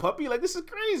women a puppy. Like, this is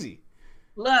crazy.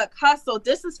 Look, Hustle,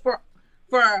 this is for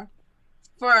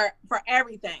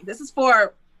everything. This is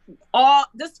for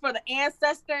the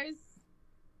ancestors.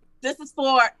 This is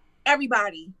for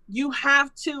everybody. You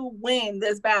have to win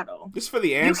this battle. This is for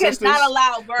the ancestors? You cannot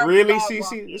allow Verb. Really,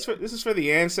 Cece? This is for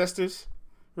the ancestors?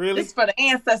 Really? This is for the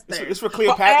ancestors. This is for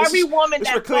Cleopatra? For every woman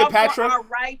that fought for our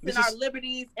rights and our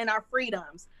liberties and our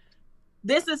freedoms.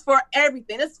 This is for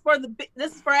everything. This is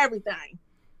for everything.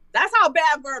 That's how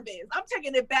bad Verb is. I'm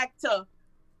taking it back to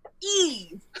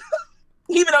Eve.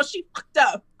 Even though she fucked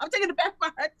up. I'm taking it back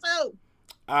for her too.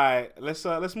 All right,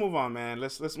 let's move on, man.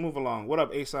 Let's move along. What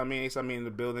up, Ace Amin in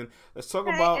the building. Let's talk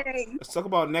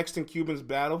about Next in Cuban's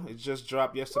battle. It just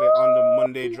dropped yesterday on the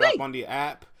Monday drop on the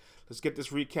app. Let's get this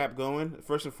recap going.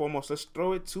 First and foremost, let's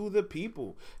throw it to the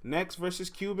people. Next versus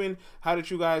Cuban. How did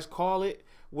you guys call it?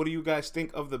 What do you guys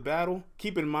think of the battle?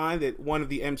 Keep in mind that one of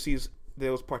the MCs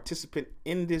that was participant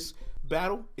in this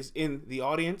battle is in the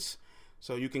audience,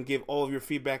 so you can give all of your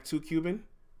feedback to Cuban.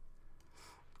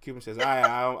 Cuban says,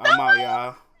 I'm out,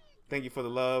 y'all. Thank you for the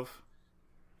love.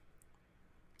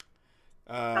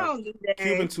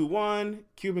 Cuban 2-1.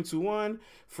 Cuban 2-1.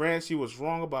 France, you was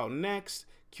wrong about next.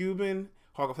 Cuban.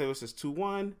 Hawk of Flavor says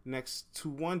 2-1. Next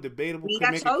 2-1. Debatable.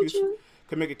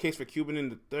 Could make a case for Cuban in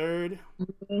the third.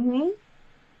 Mm-hmm.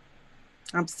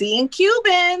 I'm seeing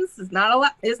Cubans. It's not a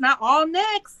lot. It's not all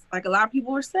next, like a lot of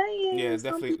people were saying. Yeah, it's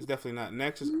definitely not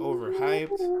next. It's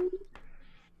overhyped.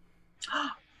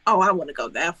 Oh, I wouldn't go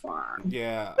that far.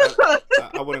 Yeah,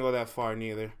 I wouldn't go that far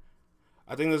neither.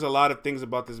 I think there's a lot of things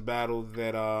about this battle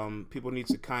that people need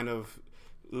to kind of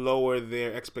lower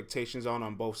their expectations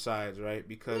on both sides, right?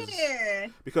 Because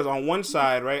on one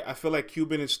side, right, I feel like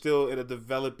Cuban is still in a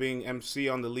developing MC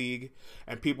on the league,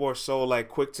 and people are so like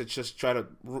quick to just try to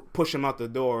push him out the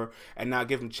door and not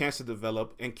give him a chance to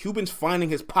develop. And Cuban's finding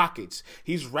his pockets.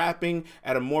 He's rapping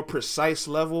at a more precise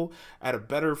level, at a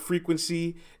better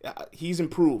frequency. He's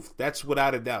improved. That's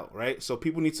without a doubt, right? So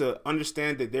people need to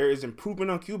understand that there is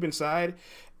improvement on Cuban's side.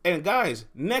 And guys,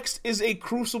 Next is a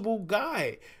crucible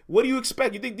guy. What do you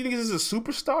expect? You think this is a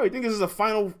superstar? You think this is a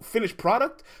final finished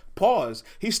product? Pause.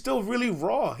 He's still really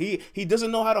raw. He doesn't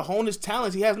know how to hone his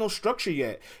talents. He has no structure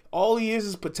yet. All he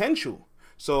is potential.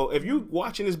 So if you're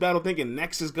watching this battle thinking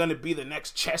Next is gonna be the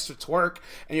next Chess or Twerk,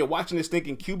 and you're watching this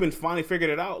thinking Cuban finally figured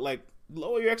it out, like,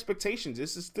 lower your expectations.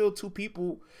 This is still two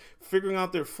people figuring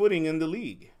out their footing in the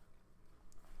league.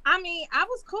 I mean, I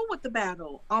was cool with the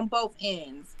battle on both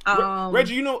ends.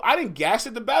 Reggie, I didn't gas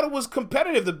it. The battle was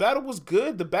competitive. The battle was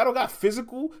good. The battle got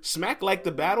physical. Smack liked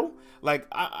the battle. Like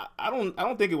I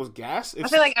don't think it was gas. I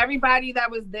feel like everybody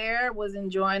that was there was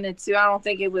enjoying it too. I don't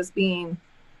think it was being.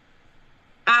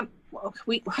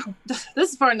 This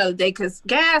is for another day because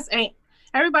gas ain't.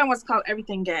 Everybody wants to call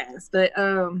everything gas, but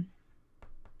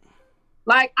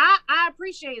like I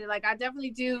appreciate it. Like I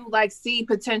definitely do like see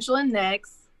potential in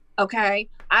Next. Okay,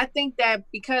 I think that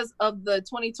because of the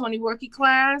 2020 rookie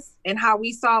class and how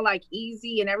we saw like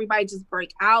Easy and everybody just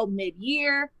break out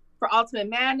mid-year for Ultimate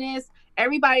Madness,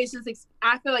 everybody's just,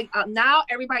 I feel like now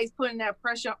everybody's putting that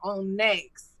pressure on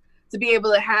Next to be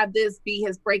able to have this be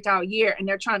his breakout year, and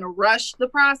they're trying to rush the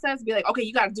process, be like, okay,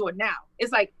 you got to do it now.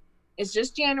 It's like, it's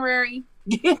just January.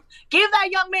 Give that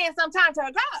young man some time to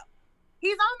go.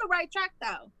 He's on the right track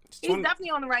though. He's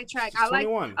definitely on the right track. I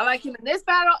like him in this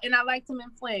battle, and I liked him in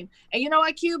Flame. And you know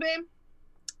what, Cuban?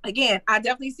 Again, I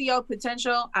definitely see your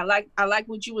potential. I like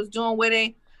what you was doing with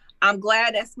it. I'm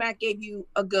glad that Smack gave you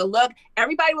a good look.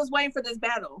 Everybody was waiting for this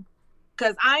battle,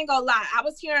 because I ain't gonna lie, I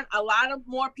was hearing a lot of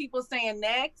more people saying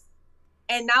Next,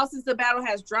 and now since the battle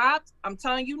has dropped, I'm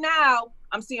telling you now,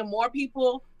 I'm seeing more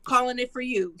people calling it for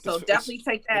you. So definitely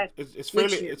take that. It's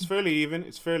fairly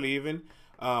even.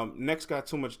 Next got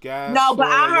too much gas. No, but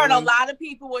I heard a lot of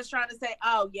people was trying to say,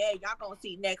 "Oh yeah, y'all gonna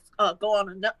see Next go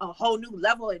on a whole new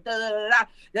level." And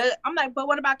I'm like, but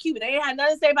what about Cuban? They ain't had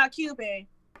nothing to say about Cuban.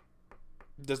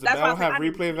 Does the battle have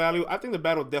replay value? I think the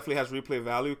battle definitely has replay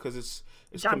value because it's.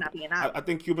 I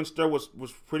think Cuban's third was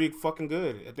pretty fucking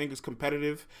good. I think it's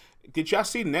competitive. Did y'all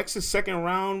see Next's second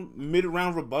round,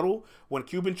 mid-round rebuttal when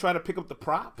Cuban tried to pick up the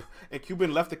prop and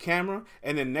Cuban left the camera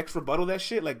and then Next rebuttal that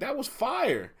shit? Like that was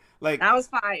fire. Like that was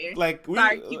fire. Like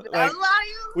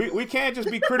we can't just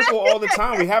be critical all the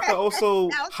time. We have to also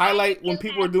highlight when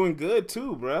people are doing good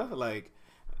too, bruh. Like,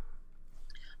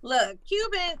 look,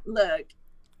 Cuban. Look,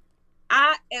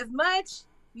 as much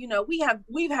we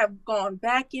have gone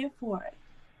back and forth,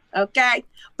 okay.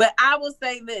 But I will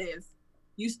say this: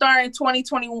 you start in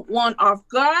 2021 off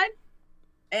guard,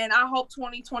 and I hope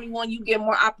 2021 you get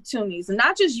more opportunities, and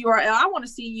not just URL. I want to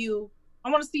see you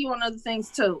on other things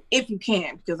too, if you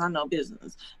can, because I know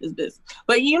business is business.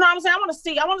 But you know what I'm saying?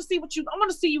 I want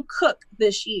to see you cook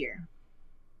this year.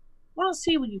 I want to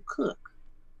see what you cook.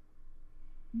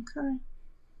 Okay.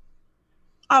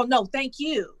 Oh no, thank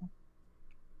you.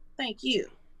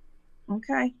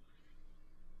 Okay.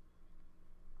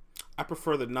 I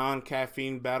prefer the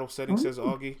non-caffeine battle setting, says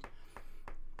Augie.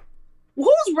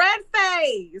 Who's Red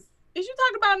Phase? Is you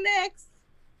talking about Next?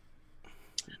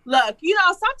 Look,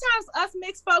 sometimes us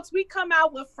mixed folks, we come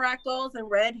out with freckles and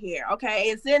red hair, okay?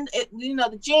 It's in it,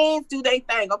 the genes do they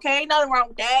thing, okay? Ain't nothing wrong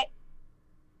with that.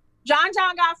 John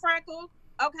got freckles,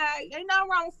 okay? Ain't nothing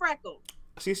wrong with freckles.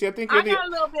 See, I think you're got a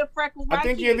little bit of freckles. I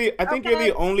think you're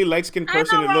the only light-skinned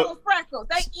person. Ain't nothing wrong with freckles.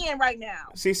 They in right now.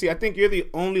 See, I think you're the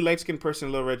only light-skinned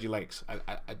person Lil Reggie likes.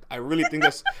 I really think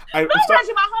that's. Reggie, my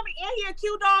homie, in here,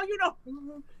 Q dog.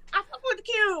 I fuck with the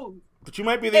Q. But you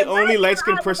might be the only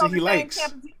light-skinned person he likes.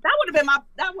 That would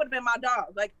have been my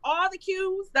dog. Like all the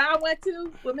Qs that I went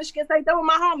to with Michigan State, they were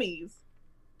my homies.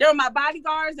 They were my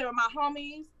bodyguards. They were my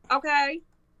homies. Okay,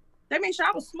 they made sure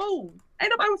I was smooth.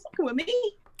 Ain't nobody was fucking with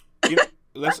me. You know,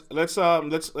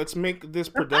 let's make this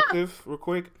productive real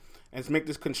quick, and let's make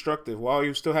this constructive. While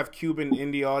you still have Cuban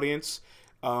in the audience,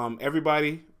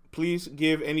 everybody, please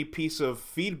give any piece of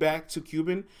feedback to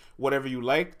Cuban, whatever you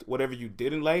liked, whatever you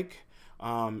didn't like,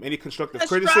 any constructive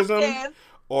criticism,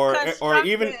 or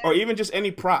even just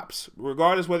any props,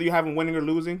 regardless whether you have him winning or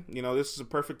losing. You know, this is a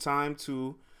perfect time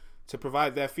to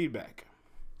provide that feedback.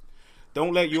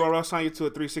 Don't let URL sign you to a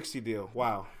 360 deal.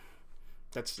 Wow,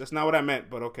 that's not what I meant,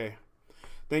 but okay.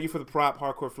 Thank you for the prop,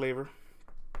 Hardcore Flavor.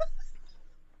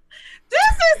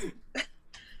 This is,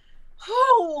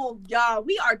 oh, y'all,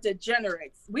 we are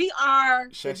degenerates. We are.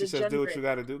 Shexy says, "Do what you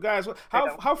got to do, guys."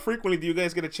 How frequently do you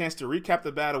guys get a chance to recap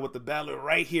the battle with the battler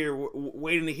right here,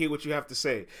 waiting to hear what you have to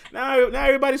say? Now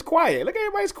everybody's quiet. Look,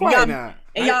 everybody's quiet now.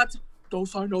 And y'all don't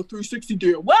sign no 360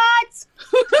 deal. What?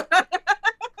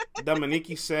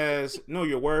 Dominiki says, "Know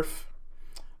your worth."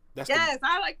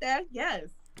 I like that. Yes.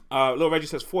 Lil Reggie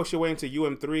says, "Force your way into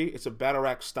UM3. It's a battle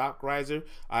rack stock riser."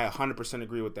 I 100%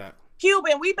 agree with that.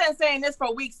 Cuban, we've been saying this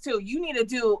for weeks too. You need to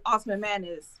do Ultimate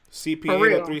Madness.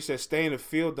 CP803 says, "Stay in the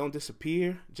field, don't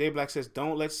disappear." J Black says,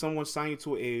 "Don't let someone sign you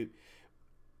to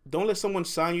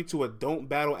a don't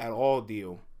battle at all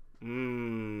deal." I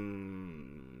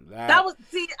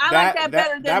like that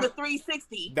better than the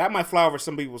 360. That might fly over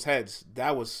some people's heads.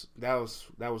 That was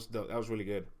really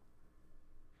good.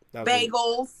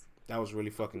 Bagels. That was really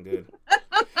fucking good.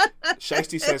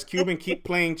 Shiesty says, "Cuban, keep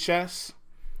playing chess."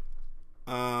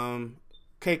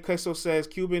 K Queso says,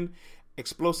 "Cuban,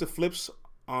 explosive flips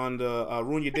on the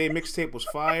Ruin Your Day mixtape was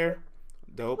fire."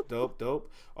 Dope.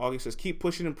 Augie says, "Keep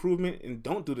pushing improvement and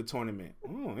don't do the tournament."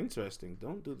 Oh, interesting.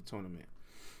 Don't do the tournament.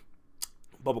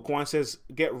 Bubba Kwan says,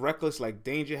 "Get reckless like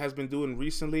Danger has been doing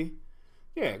recently."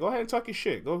 Yeah, go ahead and talk your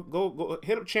shit. Go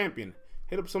hit up Champion.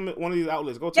 Hit up one of these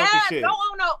outlets. Go talk your shit.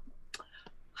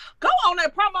 Go on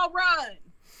that promo run.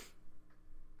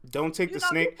 Don't take the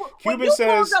snake. Cuban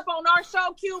says, pulled up on our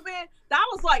show, Cuban, that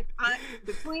was like,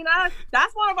 between us,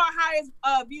 that's one of our highest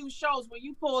viewed shows when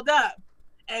you pulled up.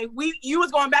 And you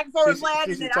was going back and forth with Vlad,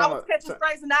 and then I was catching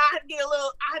strikes, and I had to get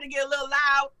a little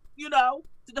loud,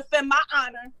 to defend my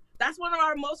honor. That's one of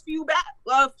our most viewed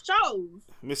shows.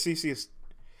 Miss Cece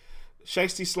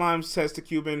Shiesty Slime says to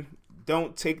Cuban,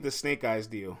 "Don't take the Snake Eyes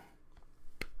deal."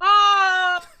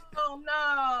 Oh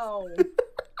no.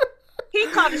 He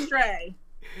caught a stray.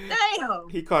 Damn.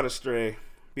 He caught a stray.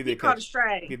 He caught a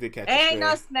stray. He did catch a stray. It ain't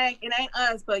no snake. It ain't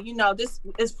us. But, this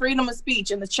is freedom of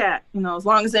speech in the chat. As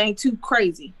long as it ain't too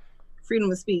crazy.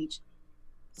 Freedom of speech.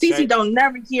 Cece don't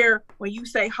never hear when you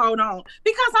say, "Hold on."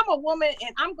 Because I'm a woman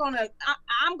and I'm going to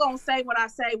say what I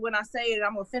say when I say it.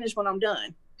 I'm going to finish when I'm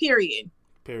done. Period.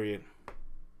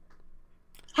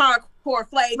 Hardcore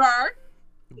Flavor.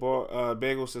 Boy,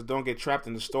 Bagel says, "Don't get trapped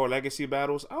in the store legacy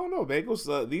battles." I don't know, Bagels.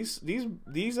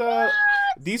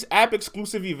 These app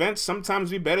exclusive events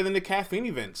sometimes be better than the caffeine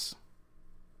events.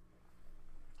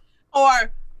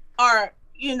 Or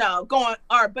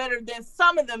better than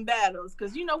some of them battles.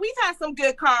 Because, we've had some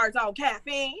good cards on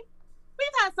caffeine.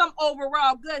 We've had some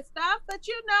overall good stuff. But,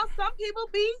 some people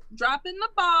be dropping the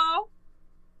ball.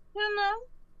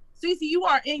 Cece, you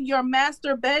are in your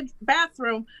master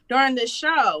bathroom during this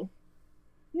show.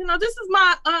 This is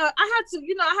my, I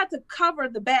had to cover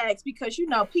the bags because,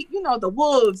 the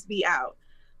wolves be out.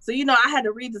 So, I had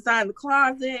to redesign the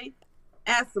closet,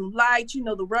 add some light,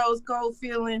 the rose gold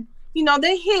feeling.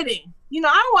 They're hitting. I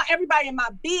don't want everybody in my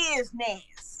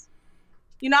business.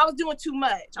 I was doing too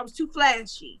much. I was too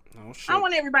flashy. Oh, shit. I don't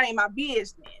want everybody in my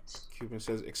business. Cuban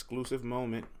says, "Exclusive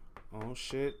moment." Oh,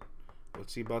 shit.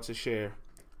 What's he about to share?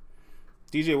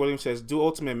 DJ Williams says, "Do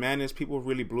Ultimate Madness. People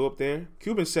really blew up there."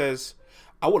 Cuban says,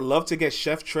 "I would love to get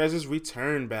Chef Trez's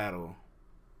return battle."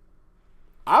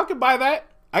 I could buy that.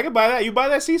 You buy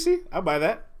that, Cece? I'll buy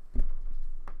that.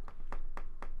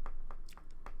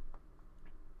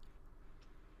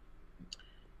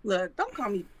 Look, don't call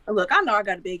me. Look, I know I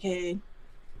got a big head.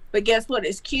 But guess what?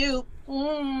 It's cute.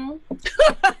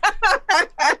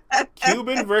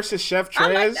 Cuban versus Chef Trez.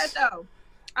 I like that, though.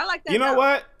 I like that. You know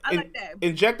what? I like that.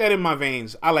 Inject that in my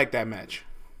veins. I like that match.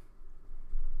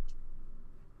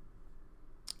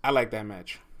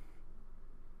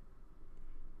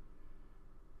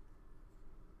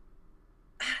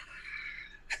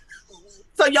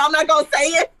 So y'all not gonna say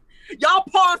it? Y'all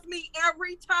pause me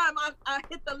every time I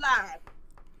hit the live.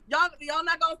 Y'all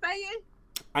not gonna say it?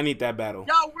 I need that battle.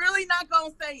 Y'all really not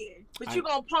gonna say it, but you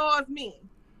gonna pause me.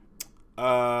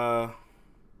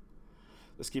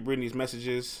 Let's keep reading these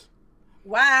messages.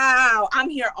 Wow, I'm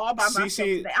here all by myself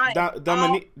today.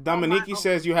 Dominiki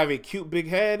says you have a cute big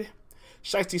head.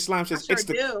 Shiesty Slime says, I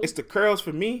sure do. it's the curls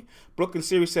for me. Brooklyn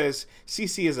Series says,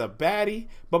 CC is a baddie.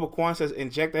 Bubba Quan says,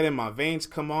 inject that in my veins.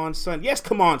 Come on, son. Yes,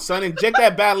 come on, son. Inject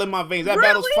that battle in my veins. That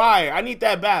battle's fire. I need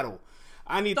that battle.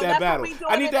 I need that battle.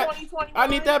 I need that. I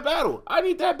need that battle. I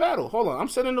need that battle. Hold on. I'm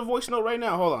sending the voice note right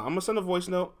now. Hold on. I'm going to send a voice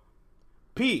note.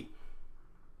 P.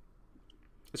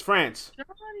 It's France.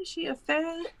 Is she a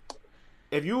fan?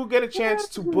 If you get a chance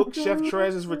to book Chef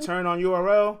Trez's return on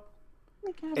URL,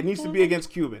 it needs to be against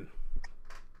Cuban.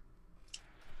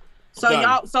 So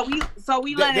done.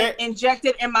 we let it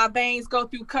injected in my veins go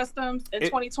through customs in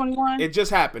 2021. It just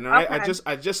happened, all right? Okay.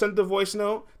 I just sent the voice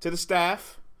note to the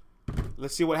staff.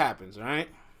 Let's see what happens, all right?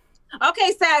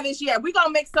 Okay, Savage. Yeah, we're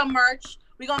gonna make some merch.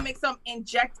 We're gonna make some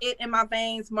inject it in my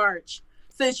veins merch.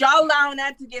 Since y'all allowing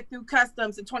that to get through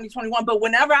customs in 2021, but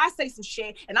whenever I say some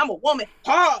shit and I'm a woman,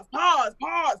 pause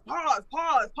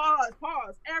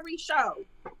every show.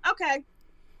 Okay,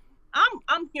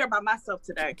 I'm here by myself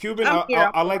today. Cuban, I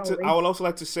would also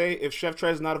like to say, if Chef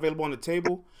Trez is not available on the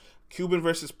table, Cuban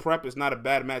versus Prep is not a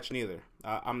bad match neither.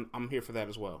 I'm here for that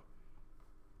as well.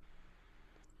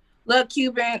 Look,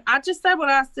 Cuban, I just said what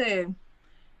I said.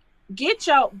 Get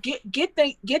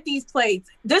these plates.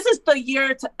 This is the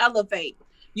year to elevate.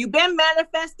 You've been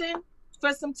manifesting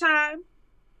for some time.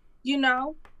 You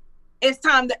know, it's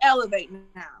time to elevate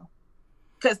now.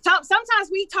 Because sometimes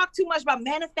we talk too much about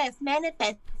manifest. But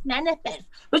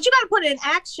you got to put it in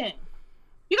action.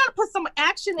 You got to put some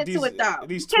action into it, though.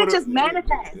 You can't just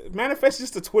manifest. Manifest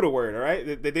is just a Twitter word, all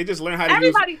right? They just learn how to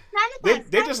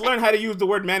manifest. They just learned how to use the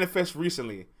word manifest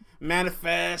recently.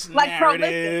 Manifest, like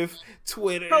narrative, prolific.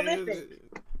 Twitter. Prolific.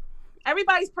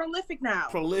 Everybody's prolific now.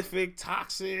 Prolific,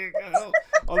 toxic,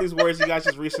 all these words you guys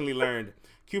just recently learned.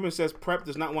 Cuban says Prep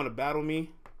does not want to battle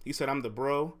me. He said I'm the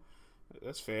bro.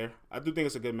 That's fair. I do think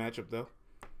it's a good matchup though.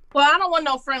 Well, I don't want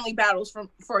no friendly battles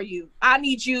for you. I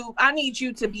need you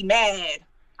to be mad.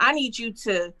 I need you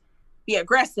to be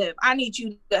aggressive. I need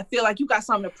you to feel like you got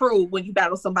something to prove when you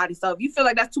battle somebody. So if you feel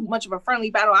like that's too much of a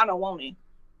friendly battle, I don't want it.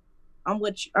 I'm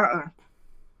with you. I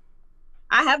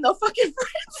have no fucking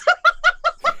friends.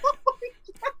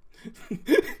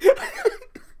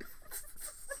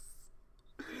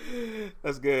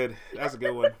 That's good. That's a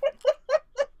good one.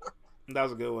 That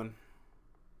was a good one.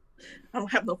 I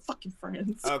don't have no fucking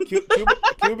friends.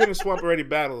 Cuban and Swamp already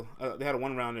battled. They had a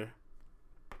 1-rounder.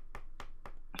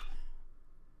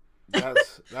 That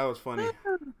was funny.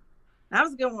 That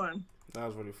was a good one. That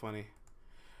was really funny.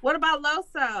 What about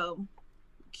Loso?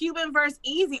 Cuban versus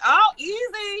Easy. Oh,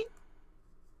 Easy.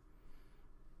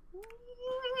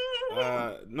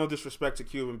 No disrespect to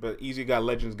Cuban, but Easy got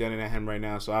legends gunning at him right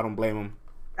now, so I don't blame him.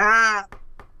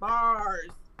 Bars.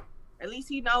 At least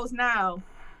he knows now.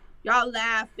 Y'all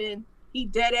laughing. He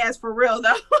dead ass for real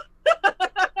though.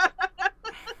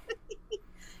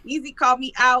 Easy called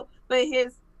me out, but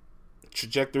his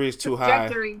trajectory is too high.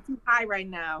 Too high right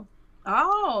now.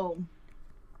 Oh.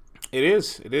 It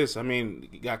is. I mean,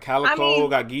 you got Calico,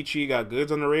 got Geechee, got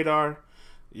Goods on the radar.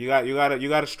 You got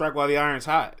to strike while the iron's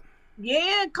hot.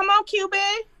 Yeah, come on,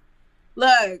 Cuban.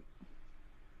 Look,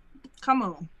 come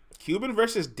on. Cuban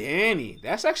versus Danny.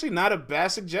 That's actually not a bad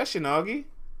suggestion, Augie.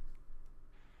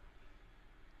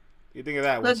 You think of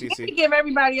that one, CC? You give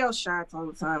everybody else shots all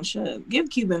the time. Shit, give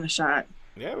Cuban a shot.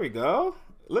 There we go.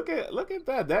 Look at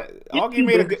that. That Augie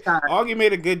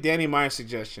made a good Danny Myers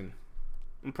suggestion.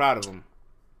 I'm proud of him.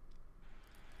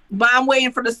 But I'm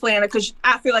waiting for the slander because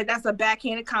I feel like that's a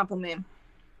backhanded compliment.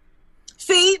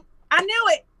 See, I knew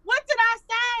it. What did I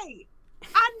say?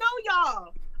 I know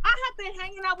y'all. I have been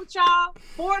hanging out with y'all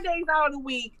 4 days out of the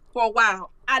week for a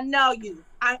while. I know you.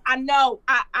 I know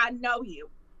you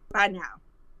by now.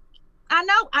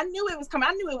 I knew it was coming.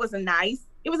 I knew it wasn't nice.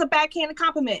 It was a backhanded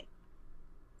compliment.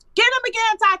 Get him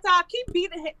again, Tata. Keep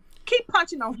beating him. Keep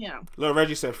punching on him. Look,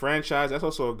 Reggie said franchise. That's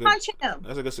also a good. Punch him.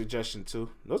 That's a good suggestion too.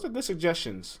 Those are good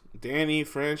suggestions. Danny,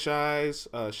 franchise,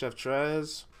 Chef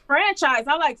Trez. Franchise.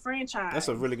 I like franchise. That's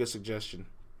a really good suggestion.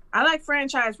 I like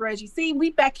franchise, Reggie. See,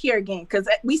 we back here again because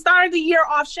we started the year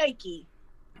off shaky,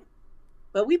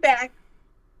 but we back.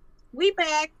 We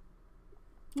back.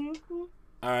 Mm-hmm.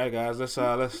 All right, guys.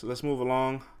 Let's move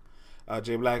along.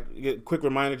 Jay Black. Quick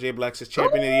reminder: Jay Black says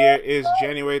Champion of the Year is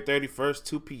January 31st,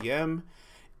 2 p.m.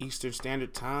 Eastern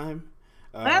Standard Time.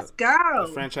 Let's go.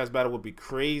 The franchise battle would be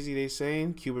crazy. They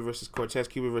saying Cuban versus Cortez,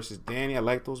 Cuban versus Danny. I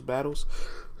like those battles.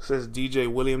 Says DJ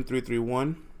William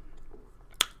 331.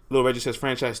 Lil Reggie says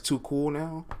franchise too cool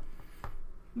now.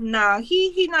 No,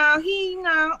 he no.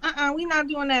 We not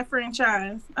doing that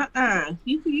franchise.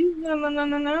 You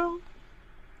no.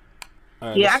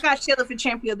 Right, yeah, I got Chilla for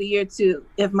Champion of the Year too.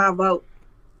 If my vote.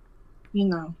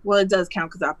 Well, it does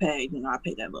count because I paid. I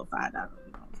paid that little $5.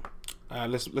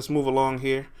 Let's move along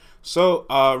here. So,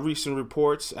 recent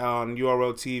reports on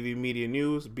URL TV Media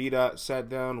News. B-Dot sat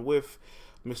down with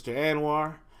Mr.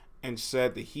 Anwar and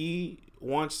said that he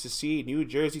wants to see New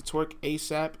Jersey Twork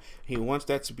ASAP. He wants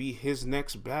that to be his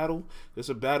next battle. This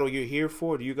is a battle you're here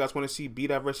for. Do you guys want to see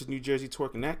B-Dot versus New Jersey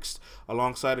Twork next,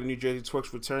 alongside of New Jersey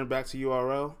Twork's return back to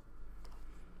URL?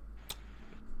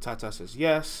 Tata says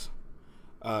yes.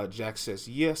 Jack says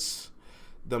yes.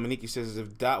 Dominique says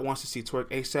if Dot wants to see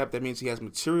Twork ASAP, that means he has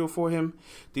material for him.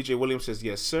 DJ Williams says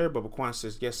yes, sir. Bubba Quan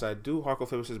says yes, I do. Harko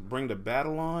Faber says bring the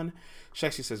battle on.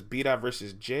 Shexy says B-Dot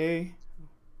versus Jay.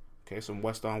 Okay, some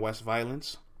West on West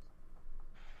violence.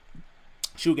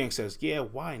 Shoe Gang says yeah,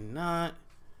 why not?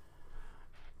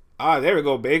 There we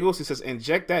go, Bagels. He says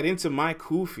inject that into my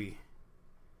kufi.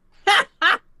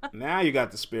 Now you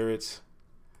got the spirits.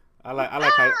 I like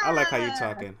how you're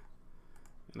talking.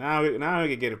 Now we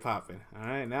can get it popping. All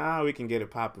right, now we can get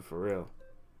it popping for real.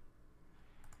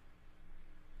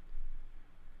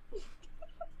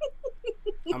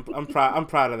 I'm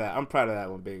proud of that. I'm proud of that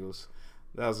one, Bagels.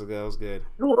 That was good.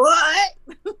 What?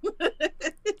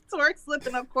 Twork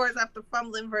slipping, of course, after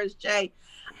fumbling versus Jay.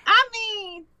 I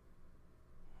mean,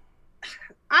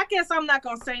 I guess I'm not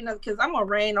gonna say nothing because I'm gonna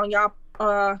rain on y'all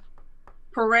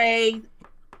parade.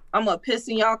 I'm gonna piss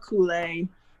in y'all Kool-Aid.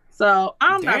 So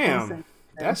I'm not gonna say.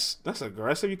 That's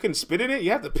aggressive. You couldn't spit in it?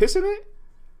 You have to piss in it?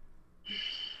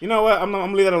 You know what? I'm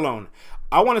gonna leave that alone.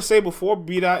 I want to say before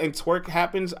B-Dot and Twork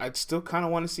happens, I'd still kind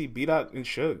of want to see B-Dot and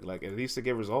Suge, like at least to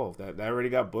get resolved. That already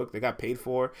got booked. They got paid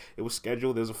for. It was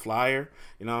scheduled. There's a flyer.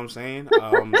 You know what I'm saying?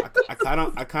 I kind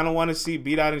of want to see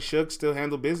B-Dot and Suge still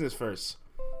handle business first.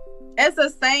 It's a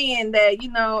saying that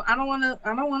I don't want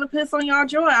to piss on y'all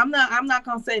joy. I'm not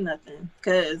gonna say nothing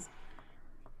because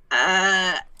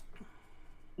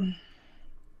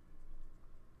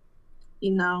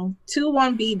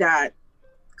 2-1 B-Dot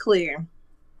clear.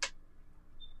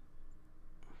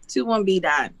 2-1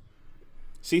 B-Dot.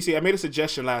 Cece, I made a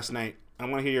suggestion last night. I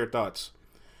want to hear your thoughts.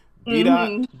 B-Dot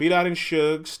and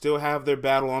Suge still have their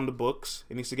battle on the books.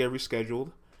 It needs to get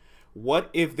rescheduled. What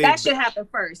if they... That should happen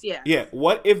first, yeah. Yeah,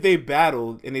 what if they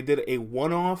battled and they did a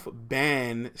one-off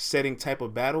ban setting type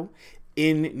of battle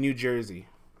in New Jersey?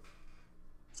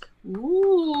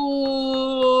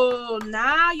 Ooh,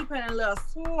 now you putting a little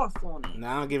sauce on it.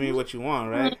 Now give me what you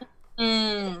want, right?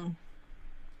 Mm.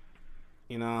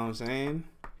 You know what I'm saying?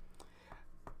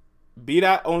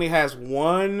 B-Dot only has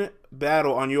one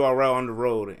battle on URL on the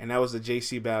road, and that was the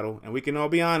JC battle. And we can all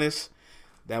be honest,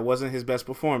 that wasn't his best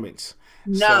performance.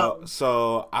 No.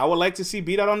 So I would like to see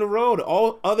B-Dot on the road.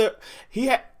 He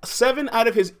had 7 out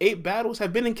of his 8 battles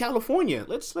have been in California.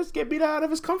 Let's get B-Dot out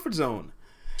of his comfort zone.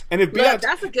 And if B-Dot,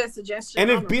 that's a good suggestion. And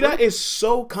if B-Dot is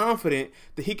so confident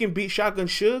that he can beat Shotgun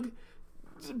Suge,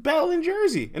 battle in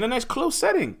Jersey in a nice close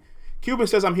setting. Cuban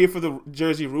says, I'm here for the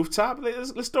Jersey rooftop.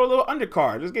 Let's throw a little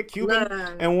undercard. Let's get Cuban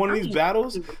and one of these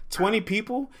battles. 20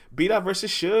 people. B-Dot versus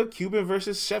Suge. Cuban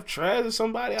versus Chef Trez or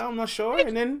somebody. I'm not sure.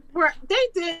 And then they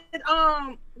did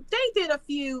a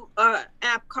few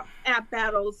app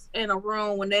battles in a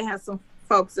room when they had some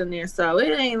folks in there. So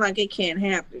it ain't like it can't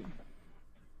happen.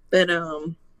 But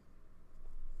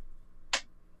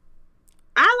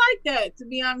I like that, to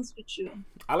be honest with you.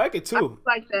 I like it too. I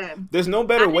like that. There's no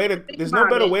better way to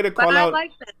call out.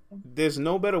 Like that. There's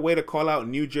no better way to call out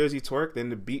New Jersey Twork than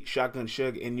to beat Shotgun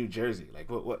Suge in New Jersey. Like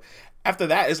what? After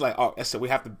that, it's like, oh, that's it. We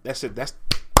have to. That's it.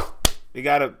 We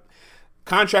gotta.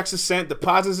 Contracts is sent.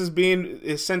 Deposits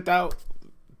is sent out.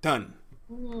 Done.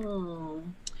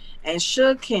 And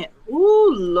Suge can't.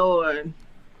 Ooh, Lord.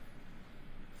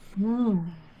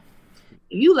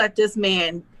 You let this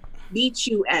man beat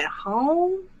you at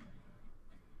home,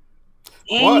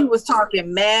 and he was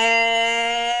talking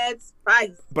mad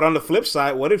spice. But on the flip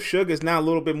side, what if Suge is now a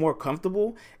little bit more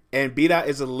comfortable and B-Dot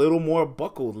is a little more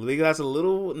buckled? B-Dot's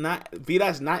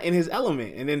not in his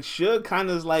element, and then Suge kind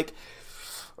of is like,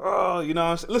 oh,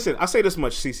 listen, I'll say this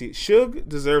much, CC. Suge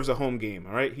deserves a home game,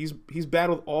 all right? He's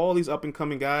battled all these up and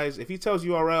coming guys. If he tells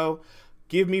URL,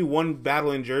 give me one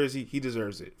battle in Jersey, he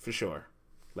deserves it for sure.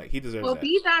 Like, he deserves that. Well,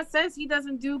 B-Dot says he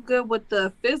doesn't do good with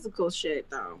the physical shit,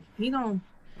 though. He don't.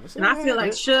 And I feel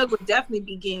like Suge would definitely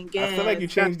be getting gas. I feel like you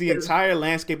changed the entire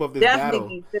landscape of this battle.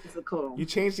 Definitely be physical. You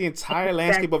changed the entire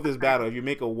landscape of this battle if you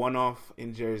make a one-off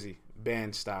in Jersey,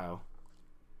 band style.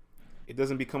 It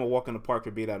doesn't become a walk in the park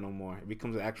for B-Dot no more. It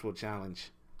becomes an actual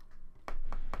challenge.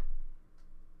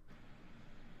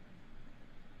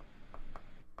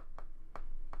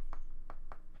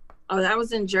 Oh, that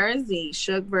was in Jersey.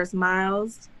 Suge versus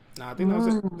Miles. Nah, I think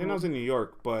that was in New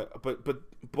York. But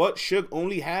But Suge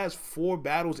only has 4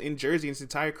 battles in Jersey in his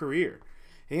entire career.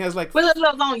 He has like Will it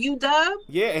live on UW?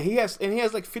 Yeah, and he has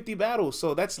like 50 battles,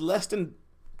 so that's less than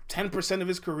 10% of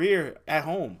his career at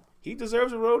home. He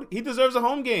deserves a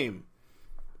home game.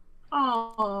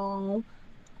 Oh,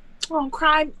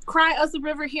 cry us a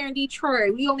river here in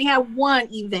Detroit. We only have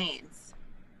 1 event.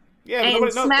 Yeah,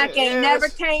 and Smack ain't never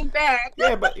came back.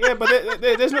 But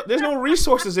there's no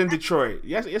resources in Detroit.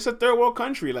 Yes, it's a third world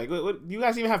country. Like, what, you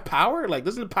guys even have power? Like,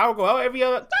 doesn't the power go out every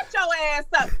other? Shut your ass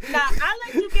up. Now I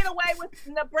let you get away with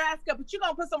Nebraska, but you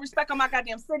gonna put some respect on my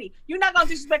goddamn city. You're not gonna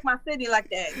disrespect my city like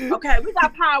that. Okay, we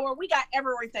got power. We got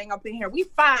everything up in here. We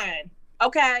fine.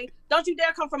 Okay, don't you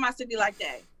dare come from my city like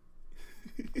that.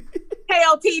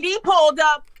 KOTD pulled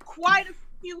up quite a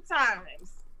few times.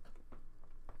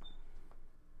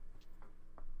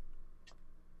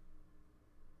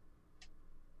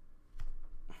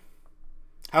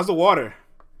 How's the water?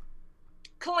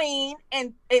 Clean,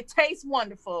 and it tastes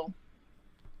wonderful.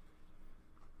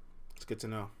 It's good to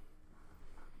know.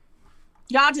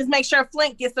 Y'all just make sure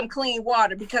Flint gets some clean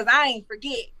water because I ain't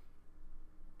forget.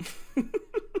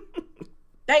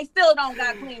 They still don't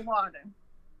got clean water.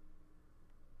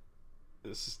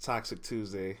 This is Toxic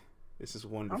Tuesday. This is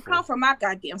wonderful. Don't come from my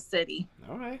goddamn city.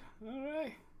 All right.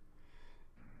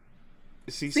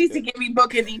 Cece give me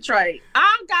book in Detroit.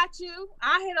 I got you.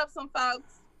 I hit up some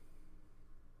folks.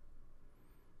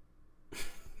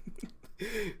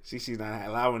 Cece's not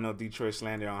allowing no Detroit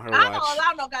slander on her watch. I don't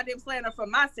allow no goddamn slander from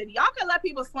my city. Y'all can let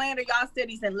people slander y'all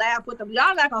cities and laugh with them.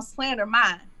 Y'all not gonna slander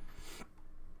mine.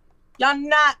 Y'all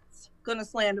not gonna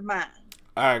slander mine.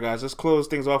 All right, guys, let's close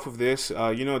things off with this.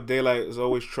 Daylight is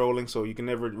always trolling, so you can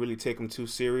never really take him too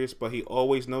serious, but he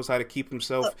always knows how to keep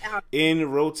himself in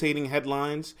rotating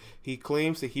headlines. He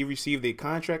claims that he received a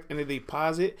contract and a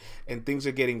deposit, and things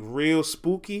are getting real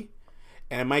spooky,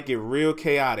 and it might get real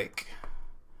chaotic.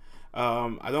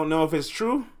 I don't know if it's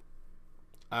true.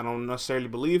 I don't necessarily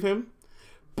believe him.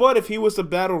 But if he was to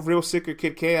battle Real Sick or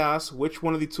Kid Chaos, which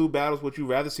one of the 2 battles would you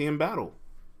rather see him battle?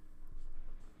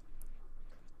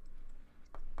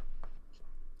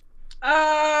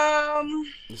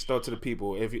 Let's throw it to the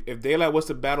people. If Daylight was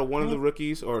to battle one of the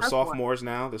rookies or sophomores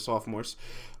now, the sophomores,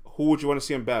 who would you want to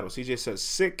see him battle? CJ says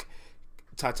Sick.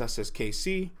 Tata says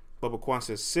KC. Bubba Quan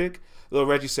says Sick. Lil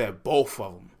Reggie said both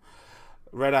of them.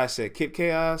 Red Eye said Kid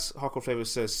Chaos. Hardcore Flavor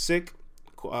says Sick.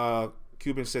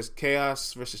 Cuban says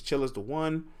Chaos versus Chillers the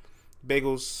one.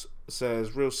 Bagels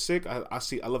says Real Sick. I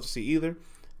love to see either.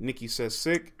 Nikki says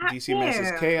Sick. DC Man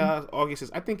says Chaos. Augie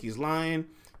says I think he's lying.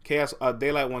 Chaos.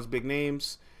 Daylight wants big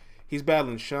names. He's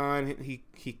battling Sean.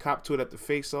 He copped to it at the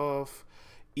face off.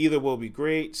 Either will be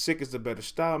great. Sick is the better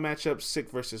style matchup. Sick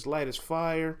versus Light is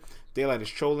fire. Daylight is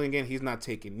trolling again. He's not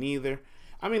taking neither.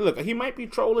 I mean, look, he might be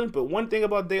trolling, but one thing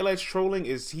about Daylight's trolling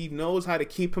is he knows how to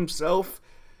keep himself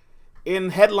in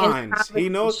headlines. He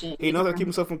knows how to keep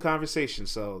himself in conversation.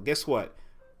 So guess what?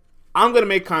 I'm gonna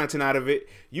make content out of it.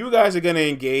 You guys are gonna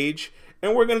engage,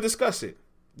 and we're gonna discuss it.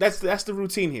 That's the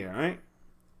routine here, all right?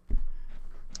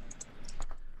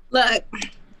 Look, I'm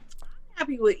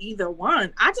happy with either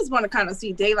one. I just want to kind of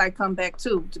see Daylight come back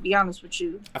too, to be honest with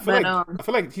you. I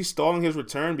feel like he's stalling his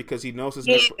return because he knows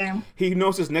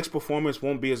his next performance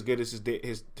won't be as good as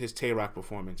his Tay-Rock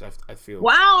performance. I feel.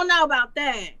 Well, I don't know about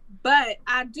that, but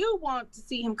I do want to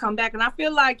see him come back, and I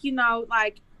feel like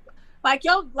like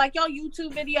your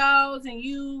YouTube videos and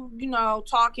you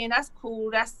talking, that's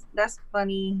cool, that's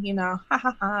funny, ha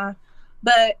ha ha.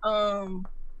 But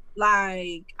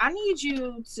like I need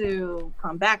you to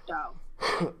come back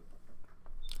though.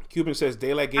 Cuban says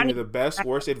Daylight gave me the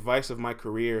worst advice of my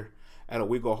career at a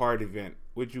We Go Hard event.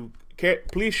 Would you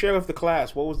please share with the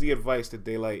class what was the advice that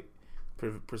Daylight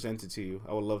presented to you?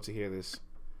 I would love to hear this.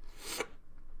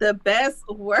 The best,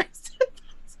 worst.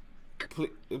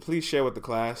 Please share with the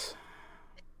class.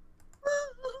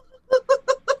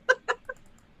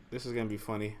 This is gonna be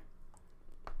funny.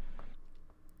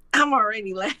 I'm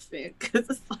already laughing because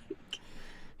it's like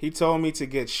he told me to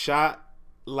get shot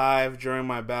live during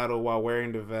my battle while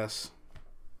wearing the vest.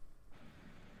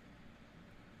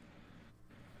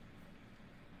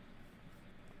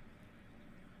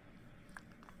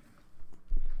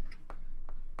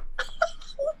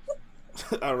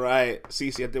 All right,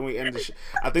 Cece, I think we end the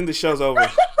I think the show's over.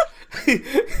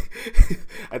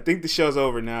 I think the show's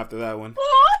over now after that one.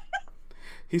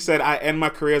 He said, I end my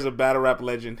career as a battle rap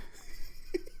legend.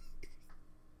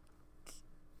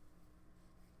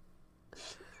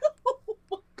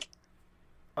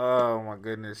 Oh my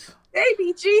goodness.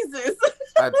 Baby Jesus.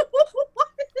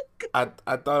 I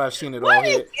thought I've seen it all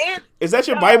here. Is that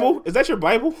your Bible? Is that your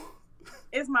Bible?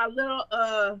 It's my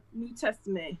little New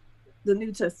Testament. the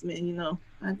New Testament, a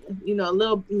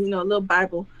little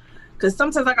Bible, because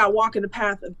sometimes I gotta walk in the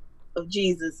path of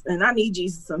Jesus, and I need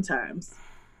Jesus sometimes.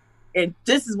 And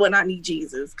this is when I need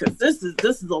Jesus, because this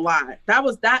is a lot. I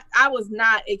was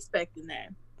not expecting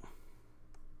that.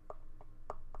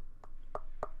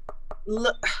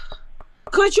 Look,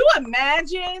 could you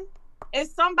imagine if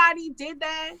somebody did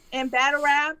that in battle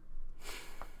rap?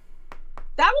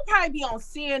 That would probably be on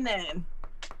CNN.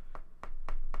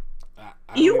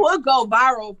 You would go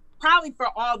viral, probably for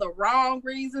all the wrong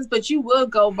reasons, but you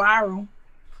would go viral.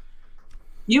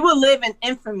 You would live in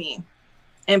infamy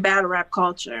in battle rap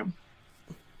culture.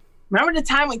 Remember the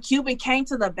time when Cuban came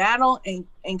to the battle and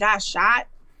got shot?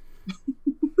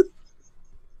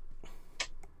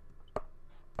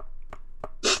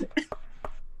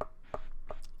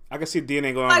 I can see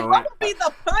DNA going like, on a rant. What would be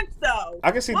the punch though?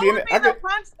 I can see what DNA. Would be the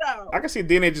punch though? I can see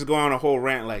DNA just going on a whole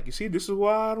rant. Like, you see, this is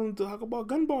why I don't talk about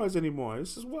gun bars anymore.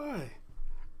 This is why.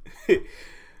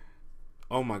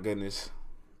 Oh my goodness.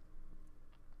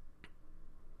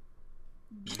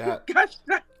 That. Gosh,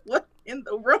 what in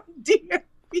the room, dear?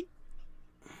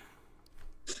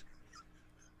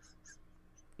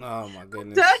 Oh my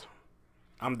goodness.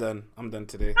 I'm done. I'm done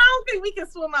today. I don't think we can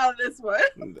swim out of this one.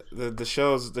 The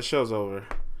show's over.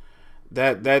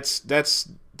 That's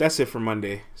it for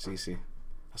Monday, Cece.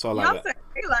 That's all I got. Y'all say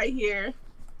daylight here.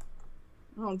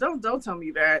 Oh, don't tell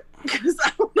me that, because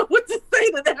I don't know what to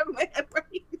say to that man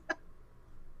right now.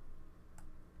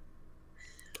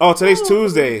 Oh, today's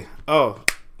Tuesday. Oh,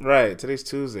 right. Today's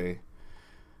Tuesday.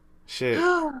 Shit.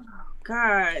 Oh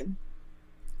God.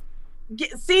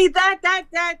 See that.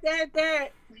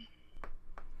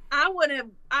 I would have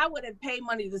paid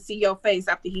money to see your face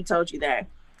after he told you that.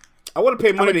 I would have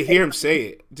paid money to hear him say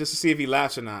it, just to see if he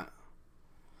laughs or not.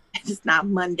 It's not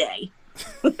Monday.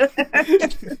 I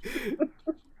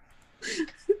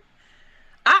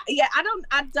don't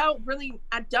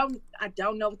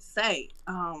know what to say.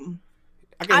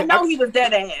 I know he was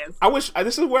dead ass.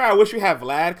 This is where I wish we had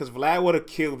Vlad, because Vlad would have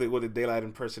killed it with a Daylight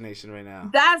impersonation right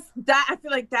now. I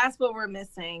feel like that's what we're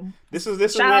missing.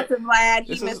 Shout out to Vlad.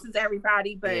 He misses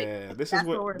everybody, but yeah, this is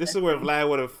where Vlad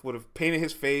would have painted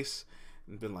his face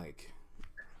and been like,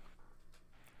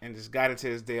 and just got into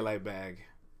his Daylight bag,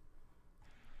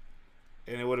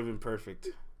 and it would have been perfect.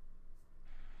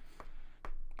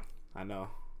 I know.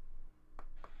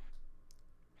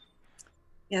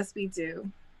 Yes, we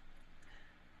do.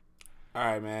 All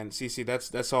right, man. Cece,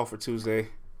 that's all for Tuesday.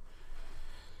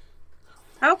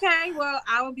 Okay, well,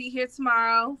 I will be here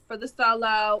tomorrow for the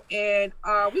solo, and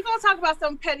we're gonna talk about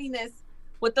some pettiness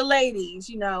with the ladies.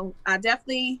 I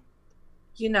definitely,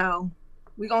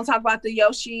 we're gonna talk about the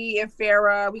Yoshi and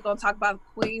Farrah. We're gonna talk about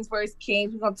Queens versus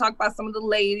Kings. We're gonna talk about some of the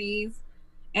ladies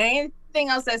and anything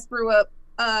else that screw up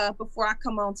before I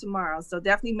come on tomorrow. So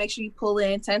definitely make sure you pull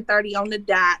in 10:30 on the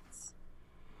dot.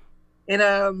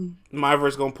 And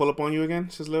Myver's gonna pull up on you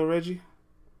again, says Lil Reggie.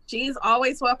 She's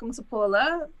always welcome to pull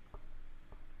up.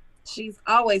 She's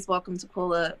always welcome to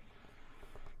pull up.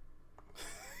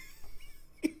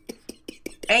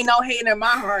 Ain't no hate in my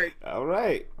heart. All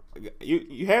right,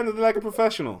 you handled it like a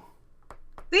professional.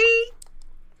 See.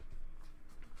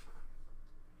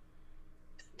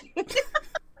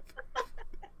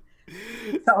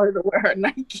 Tell her to wear her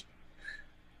Nike.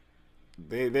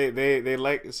 They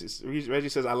like. Reggie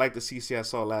says, I like the CC I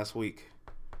saw last week.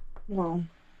 Well,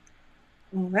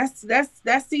 that's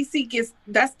CC gets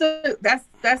that's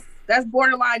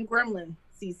borderline gremlin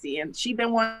CC, and she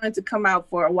been wanting to come out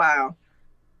for a while.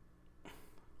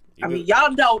 I mean, y'all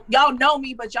know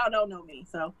me, but y'all don't know me.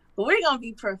 So, but we're gonna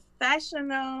be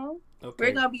professional. Okay.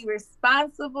 We're gonna be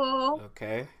responsible.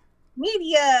 Okay.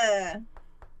 Media.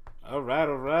 All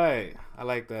right. I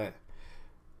like that.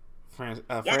 Friends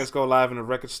go live in the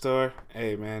record store.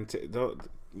 Hey man,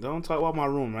 don't talk about my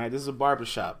room, right? This is a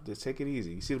barbershop. Just take it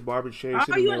easy. You see the barber chair.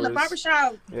 You in the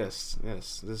barbershop? Yes.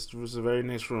 This was a very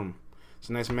nice room. It's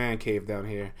a nice man cave down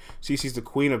here. Cece's the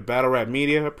queen of battle rap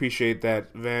media. Appreciate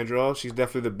that, Vandrel. She's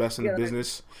definitely the best in the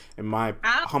business, in my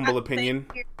humble opinion.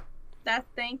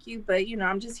 Thank you, but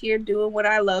I'm just here doing what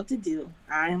I love to do.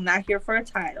 I am not here for a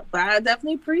title, but I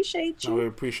definitely appreciate you. We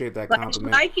appreciate that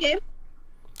compliment. Like it.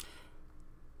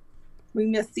 We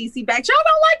miss Cece back. Y'all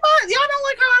don't like how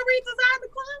I redesigned the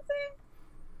closet?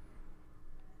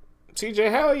 TJ,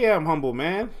 hell yeah, I'm humble,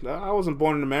 man. I wasn't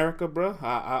born in America, bro.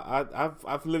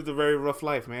 I've lived a very rough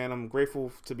life, man. I'm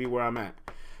grateful to be where I'm at.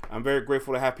 I'm very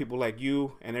grateful to have people like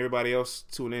you and everybody else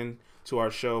tune in to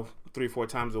our show 3-4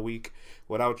 times a week.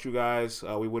 Without you guys,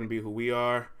 we wouldn't be who we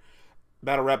are.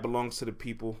 Battle rap belongs to the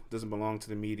people, doesn't belong to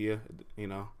the media,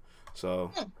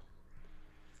 So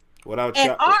without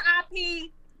and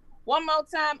R.I.P. One more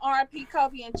time, R.I.P.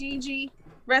 Kobe and Gigi.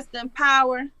 Rest in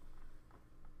power.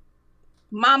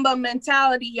 Mamba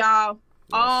mentality, y'all.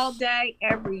 All day,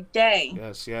 every day.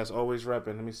 Yes, always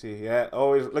repping. Let me see. Yeah,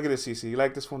 always. Look at this, CC. You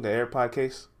like this one, the AirPod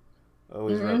case?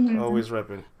 Always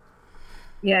repping.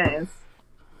 Yes.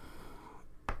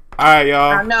 All right,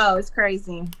 y'all. I know, it's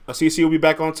crazy. CC will be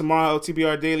back on tomorrow,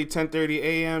 LTBR Daily, 10:30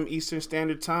 a.m. Eastern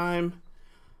Standard Time.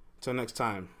 Till next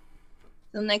time.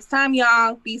 Till next time,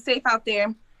 y'all. Be safe out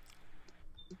there.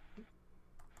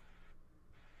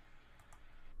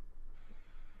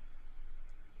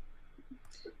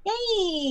 Yay!